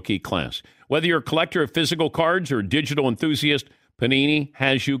year's rookie class. Whether you're a collector of physical cards or a digital enthusiast, Panini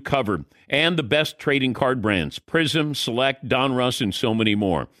has you covered. And the best trading card brands, Prism, Select, Donruss, and so many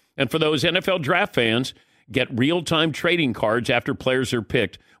more. And for those NFL draft fans, get real-time trading cards after players are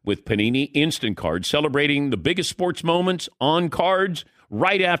picked with Panini Instant Cards, celebrating the biggest sports moments on cards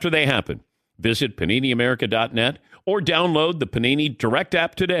right after they happen. Visit PaniniAmerica.net or download the Panini Direct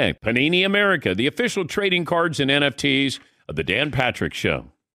app today. Panini America, the official trading cards and NFTs of the Dan Patrick Show.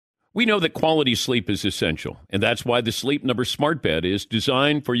 We know that quality sleep is essential, and that's why the Sleep Number Smart Bed is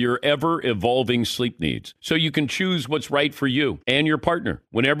designed for your ever-evolving sleep needs, so you can choose what's right for you and your partner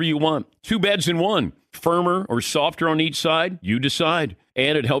whenever you want. 2 beds in one, firmer or softer on each side, you decide.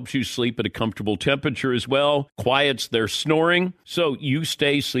 And it helps you sleep at a comfortable temperature as well, quiets their snoring, so you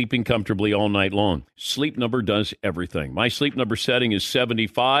stay sleeping comfortably all night long. Sleep Number does everything. My Sleep Number setting is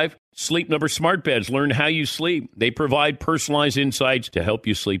 75. Sleep Number Smart Beds learn how you sleep. They provide personalized insights to help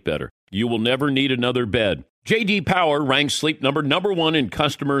you sleep better. You will never need another bed. J.D. Power ranks Sleep Number #1 in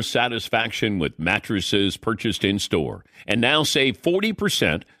customer satisfaction with mattresses purchased in-store. And now save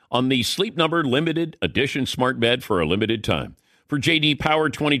 40% on the Sleep Number Limited Edition Smart Bed for a limited time. For J.D. Power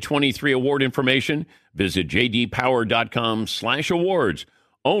 2023 award information, visit jdpower.com/awards.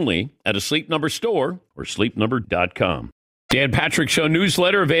 Only at a Sleep Number store or sleepnumber.com. Dan Patrick Show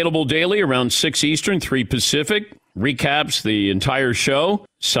newsletter available daily around 6 Eastern, 3 Pacific. Recaps the entire show.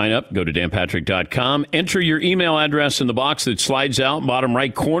 Sign up. Go to danpatrick.com. Enter your email address in the box that slides out, bottom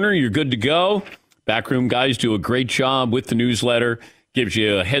right corner. You're good to go. Backroom guys do a great job with the newsletter. Gives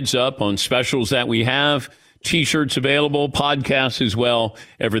you a heads up on specials that we have. T-shirts available. Podcasts as well.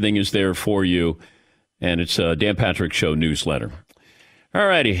 Everything is there for you. And it's a Dan Patrick Show newsletter. All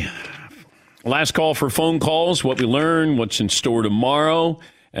righty. Last call for phone calls, what we learn, what's in store tomorrow.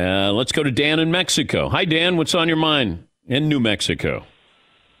 Let's go to Dan in Mexico. Hi, Dan. What's on your mind in New Mexico?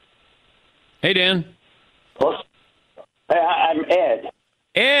 Hey, Dan. Hey, I'm Ed.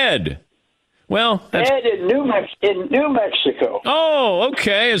 Ed. Well, Ed in New Mexico. Oh,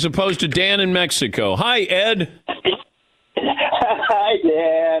 okay, as opposed to Dan in Mexico. Hi, Ed. Hi,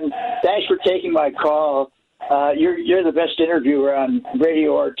 Dan. Thanks for taking my call. You're the best interviewer on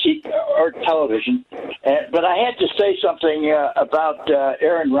radio or television. But I had to say something about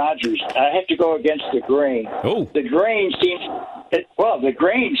Aaron Rodgers. I have to go against the grain. Oh. The grain seems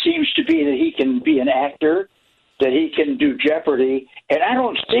to be that he can be an actor, that he can do Jeopardy, and I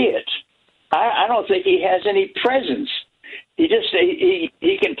don't see it. I don't think he has any presence. He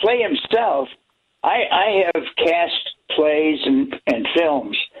can play himself. I have cast plays and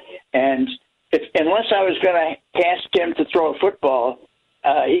films, and unless I was going to cast him to throw a football,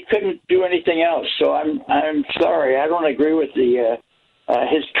 he couldn't do anything else. So I'm sorry. I don't agree with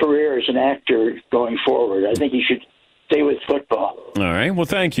his career as an actor going forward. I think he should stay with football. All right. Well,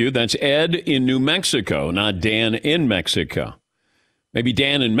 thank you. That's Ed in New Mexico, not Dan in Mexico. Maybe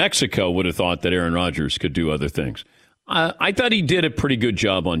Dan in Mexico would have thought that Aaron Rodgers could do other things. I thought he did a pretty good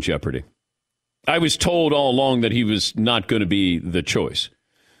job on Jeopardy. I was told all along that he was not going to be the choice,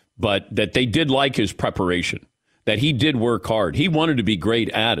 but that they did like his preparation, that he did work hard. He wanted to be great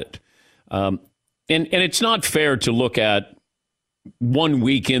at it. And it's not fair to look at 1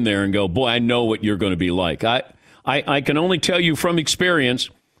 week in there and go, boy, I know what you're going to be like. I can only tell you from experience.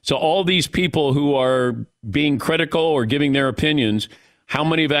 So all these people who are being critical or giving their opinions, how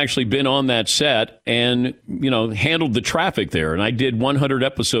many have actually been on that set and, handled the traffic there? And I did 100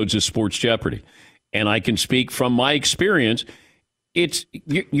 episodes of Sports Jeopardy. And I can speak from my experience. It's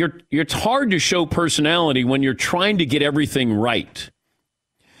hard to show personality when you're trying to get everything right.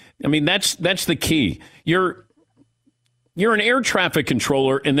 I mean, that's the key. You're an air traffic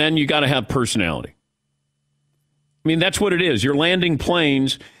controller, and then you got to have personality. I mean, that's what it is. You're landing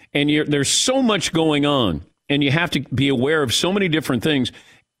planes, and there's so much going on, and you have to be aware of so many different things.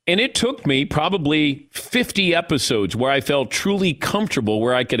 And it took me probably 50 episodes where I felt truly comfortable,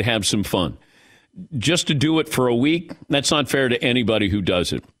 where I could have some fun. Just to do it for a week, that's not fair to anybody who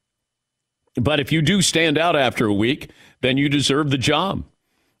does it. But if you do stand out after a week, then you deserve the job.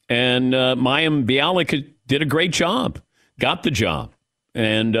 And Mayim Bialik did a great job, got the job,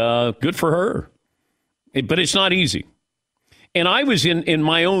 and good for her. But it's not easy. And I was in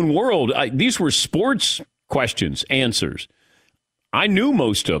my own world. These were sports questions, answers. I knew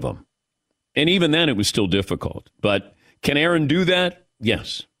most of them. And even then, it was still difficult. But can Aaron do that?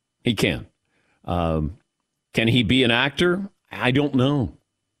 Yes, he can. Can he be an actor? I don't know.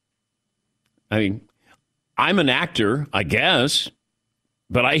 I mean, I'm an actor, I guess.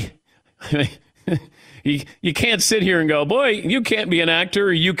 But you can't sit here and go, boy, you can't be an actor,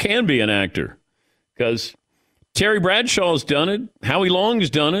 or you can be an actor. Because Terry Bradshaw's done it. Howie Long's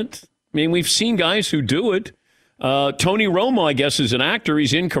done it. I mean, we've seen guys who do it. Tony Romo, I guess, is an actor.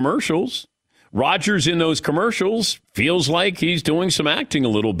 He's in commercials. Rodgers in those commercials feels like he's doing some acting a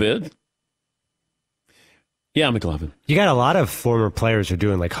little bit. Yeah, McLovin. You got a lot of former players who are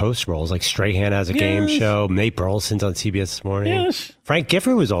doing like host roles, like Strahan has a game show. Nate Burleson's on CBS this morning. Yes. Frank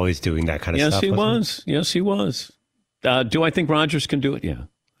Gifford was always doing that kind of stuff. Yes, he was. Do I think Rodgers can do it? Yeah,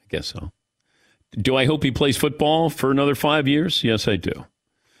 I guess so. Do I hope he plays football for another 5 years? Yes, I do.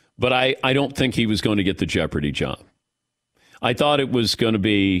 But I don't think he was going to get the Jeopardy job. I thought it was going to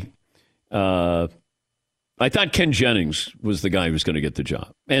be I thought Ken Jennings was the guy who was going to get the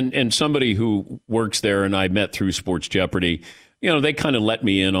job. And somebody who works there and I met through Sports Jeopardy, they kind of let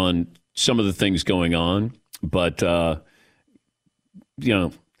me in on some of the things going on. But, let's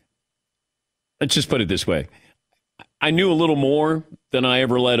just put it this way. I knew a little more than I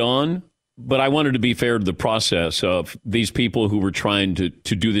ever let on, but I wanted to be fair to the process of these people who were trying to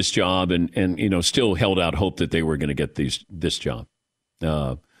do this job and still held out hope that they were going to get this job.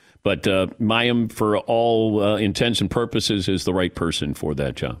 But Mayim, for all intents and purposes, is the right person for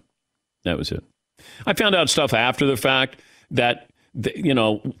that job. That was it. I found out stuff after the fact that,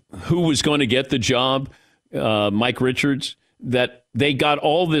 who was going to get the job, Mike Richards, that they got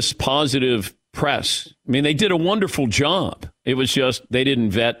all this positive press. I mean, they did a wonderful job. It was just they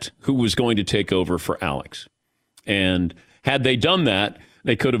didn't vet who was going to take over for Alex. And had they done that,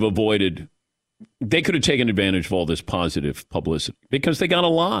 they could have taken advantage of all this positive publicity because they got a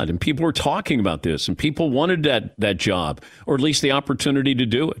lot and people were talking about this and people wanted that job or at least the opportunity to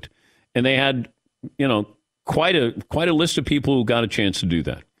do it. And they had, quite a list of people who got a chance to do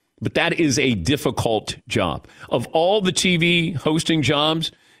that. But that is a difficult job. Of all the TV hosting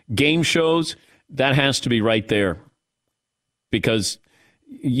jobs, game shows, that has to be right there because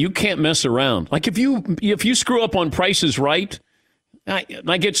you can't mess around. Like if you screw up on Price is Right,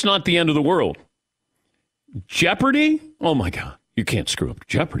 like it's not the end of the world. Jeopardy? Oh my God, you can't screw up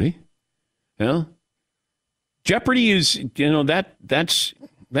Jeopardy. Yeah, Jeopardy is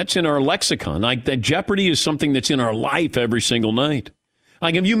that's in our lexicon. Like that Jeopardy is something that's in our life every single night.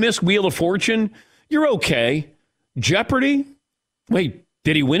 Like if you miss Wheel of Fortune, you're okay. Jeopardy? Wait,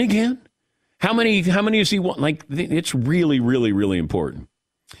 did he win again? How many has he won? Like it's really, really, really important.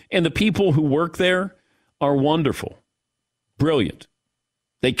 And the people who work there are wonderful, brilliant.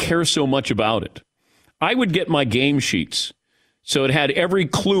 They care so much about it. I would get my game sheets, so it had every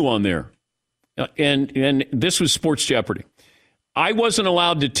clue on there. And this was Sports Jeopardy. I wasn't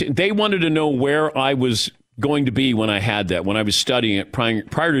allowed to. They wanted to know where I was going to be when I had that, when I was studying it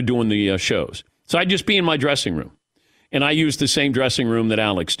prior to doing the shows. So I'd just be in my dressing room. And I used the same dressing room that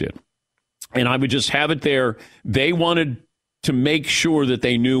Alex did. And I would just have it there. They wanted to make sure that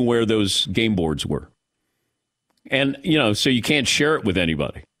they knew where those game boards were. And, so you can't share it with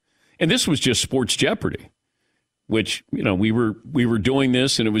anybody. And this was just Sports Jeopardy, which, we were doing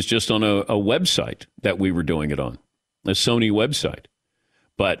this and it was just on a website that we were doing it on, a Sony website.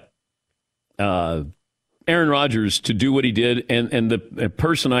 But Aaron Rodgers, to do what he did, and the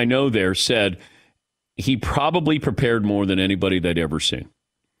person I know there said he probably prepared more than anybody they'd ever seen.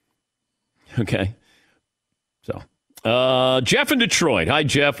 Okay. So, Jeff in Detroit. Hi,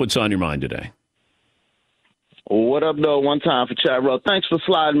 Jeff. What's on your mind today? What up, though? One time for chat, bro. Thanks for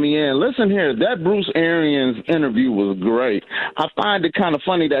sliding me in. Listen here, that Bruce Arians interview was great. I find it kind of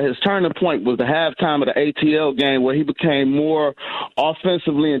funny that his turning point was the halftime of the ATL game where he became more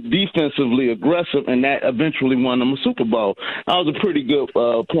offensively and defensively aggressive, and that eventually won them a Super Bowl. That was a pretty good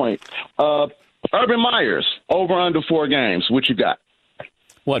point. Urban Myers, over under 4 games. What you got?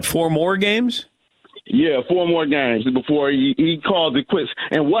 What, 4 more games? Yeah, 4 more games before he calls it quits.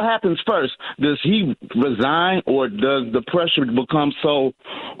 And what happens first? Does he resign or does the pressure become so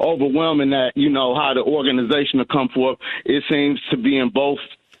overwhelming that, how the organization will come forth? It seems to be in both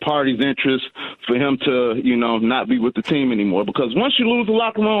parties' interest for him to, not be with the team anymore. Because once you lose the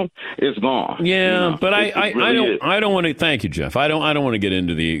locker room, it's gone. Yeah, but I don't want to. Thank you, Jeff. I don't want to get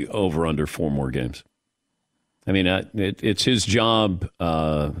into the over under 4 more games. I mean, it's his job.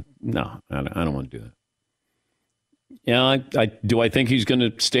 No, I don't want to do that. Yeah, do I think he's going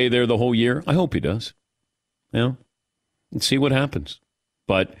to stay there the whole year? I hope he does. Let's see what happens.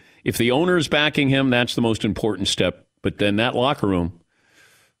 But if the owner is backing him, that's the most important step. But then that locker room,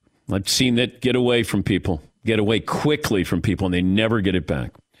 I've seen that get away quickly from people, and they never get it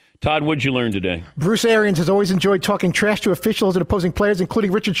back. Todd, what'd you learn today? Bruce Arians has always enjoyed talking trash to officials and opposing players,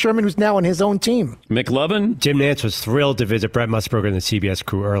 including Richard Sherman, who's now on his own team. McLovin? Jim Nantz was thrilled to visit Brett Musburger and the CBS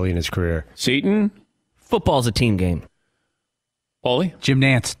crew early in his career. Seton? Football's a team game. Paulie? Jim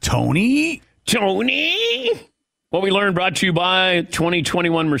Nantz. Tony? What we learned brought to you by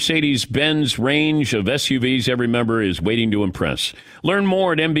 2021 Mercedes-Benz range of SUVs. Every member is waiting to impress. Learn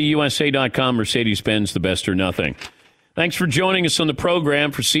more at MBUSA.com. Mercedes-Benz, the best or nothing. Thanks for joining us on the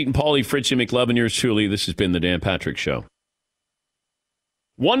program. For Seton, Paulie, Fritzy, McLovin, yours truly, this has been the Dan Patrick Show.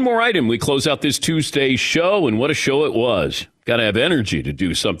 One more item. We close out this Tuesday show, and what a show it was. Got to have energy to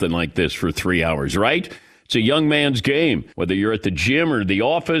do something like this for 3 hours, right? It's a young man's game, whether you're at the gym or the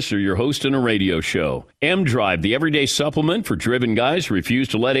office or you're hosting a radio show. M-Drive, the everyday supplement for driven guys who refuse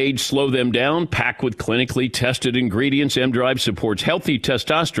to let age slow them down. Packed with clinically tested ingredients, M-Drive supports healthy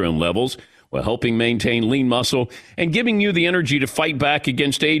testosterone levels while helping maintain lean muscle and giving you the energy to fight back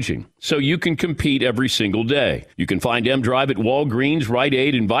against aging so you can compete every single day. You can find M-Drive at Walgreens, Rite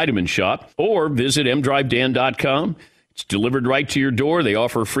Aid, and Vitamin Shop, or visit mdrivedan.com. It's delivered right to your door. They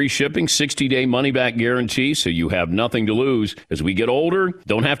offer free shipping, 60-day money-back guarantee, so you have nothing to lose. As we get older,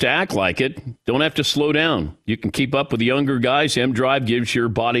 don't have to act like it. Don't have to slow down. You can keep up with the younger guys. M-Drive gives your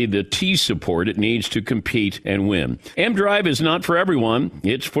body the T-support it needs to compete and win. M-Drive is not for everyone.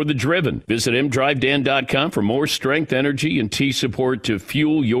 It's for the driven. Visit mdrivedan.com for more strength, energy, and T-support to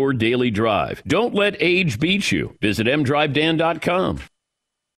fuel your daily drive. Don't let age beat you. Visit mdrivedan.com.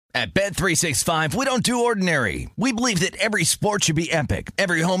 At Bet365, we don't do ordinary. We believe that every sport should be epic.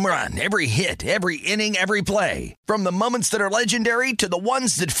 Every home run, every hit, every inning, every play. From the moments that are legendary to the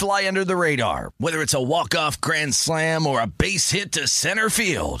ones that fly under the radar. Whether it's a walk-off grand slam or a base hit to center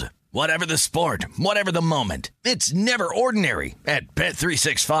field. Whatever the sport, whatever the moment. It's never ordinary at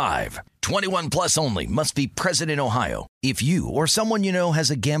Bet365. 21 plus only. Must be present in Ohio. If you or someone you know has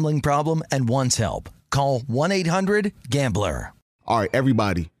a gambling problem and wants help, call 1-800-GAMBLER. All right,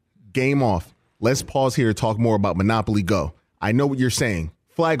 everybody. Game off. Let's pause here to talk more about Monopoly Go. I know what you're saying.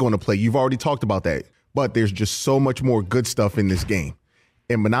 Flag on the play. You've already talked about that. But there's just so much more good stuff in this game.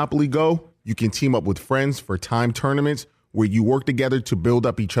 In Monopoly Go, you can team up with friends for timed tournaments where you work together to build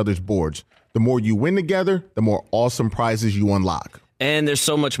up each other's boards. The more you win together, the more awesome prizes you unlock. And there's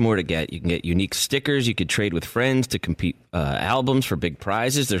so much more to get. You can get unique stickers. You could trade with friends to compete albums for big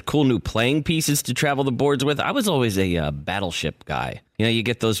prizes. There's cool new playing pieces to travel the boards with. I was always a battleship guy. You know, you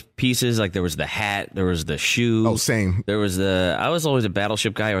get those pieces, like there was the hat, there was the shoe. Oh, same. I was always a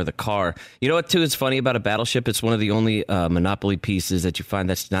battleship guy, or the car. You know what, too, is funny about a battleship? It's one of the only Monopoly pieces that you find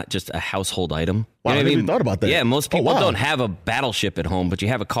that's not just a household item. Wow, You know I what never even thought about that. Yeah, most people wow. don't have a battleship at home, but you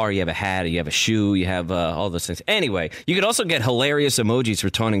have a car, you have a hat, you have a shoe, you have all those things. Anyway, you could also get hilarious emojis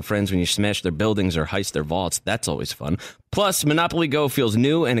for taunting friends when you smash their buildings or heist their vaults. That's always fun. Plus, Monopoly Go feels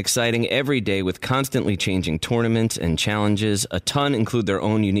new and exciting every day with constantly changing tournaments and challenges. A ton include their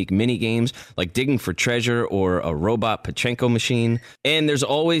own unique mini games like digging for treasure or a robot Pachinko machine. And there's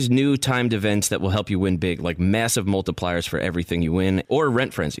always new timed events that will help you win big, like massive multipliers for everything you win or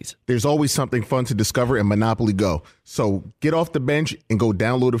rent frenzies. There's always something fun to discover in Monopoly Go. So get off the bench and go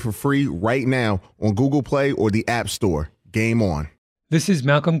download it for free right now on Google Play or the App Store. Game on. This is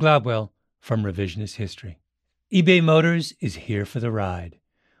Malcolm Gladwell from Revisionist History. eBay Motors is here for the ride.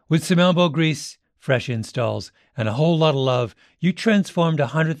 With some elbow grease, fresh installs, and a whole lot of love, you transformed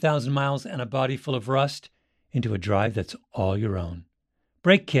 100,000 miles and a body full of rust into a drive that's all your own.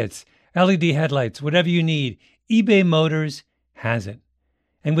 Brake kits, LED headlights, whatever you need, eBay Motors has it.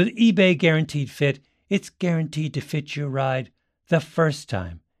 And with eBay Guaranteed Fit, it's guaranteed to fit your ride the first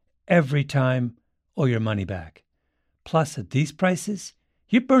time, every time, or your money back. Plus, at these prices,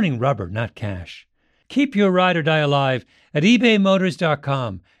 you're burning rubber, not cash. Keep your ride or die alive at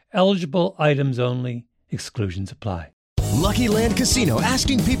ebaymotors.com. Eligible items only. Exclusions apply. Lucky Land Casino,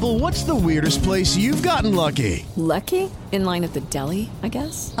 asking people, what's the weirdest place you've gotten lucky? Lucky? In line at the deli, I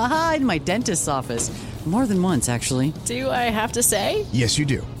guess? Aha, in my dentist's office. More than once, actually. Do I have to say? Yes, you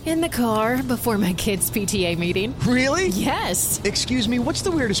do. In the car before my kids' PTA meeting. Really? Yes. Excuse me, what's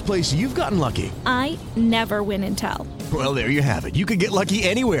the weirdest place you've gotten lucky? I never win and tell. Well, there you have it. You can get lucky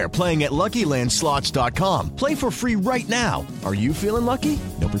anywhere, playing at LuckyLandSlots.com. Play for free right now. Are you feeling lucky?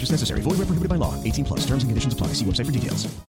 No purchase necessary. Void where prohibited by law. 18 plus. Terms and conditions apply. See website for details.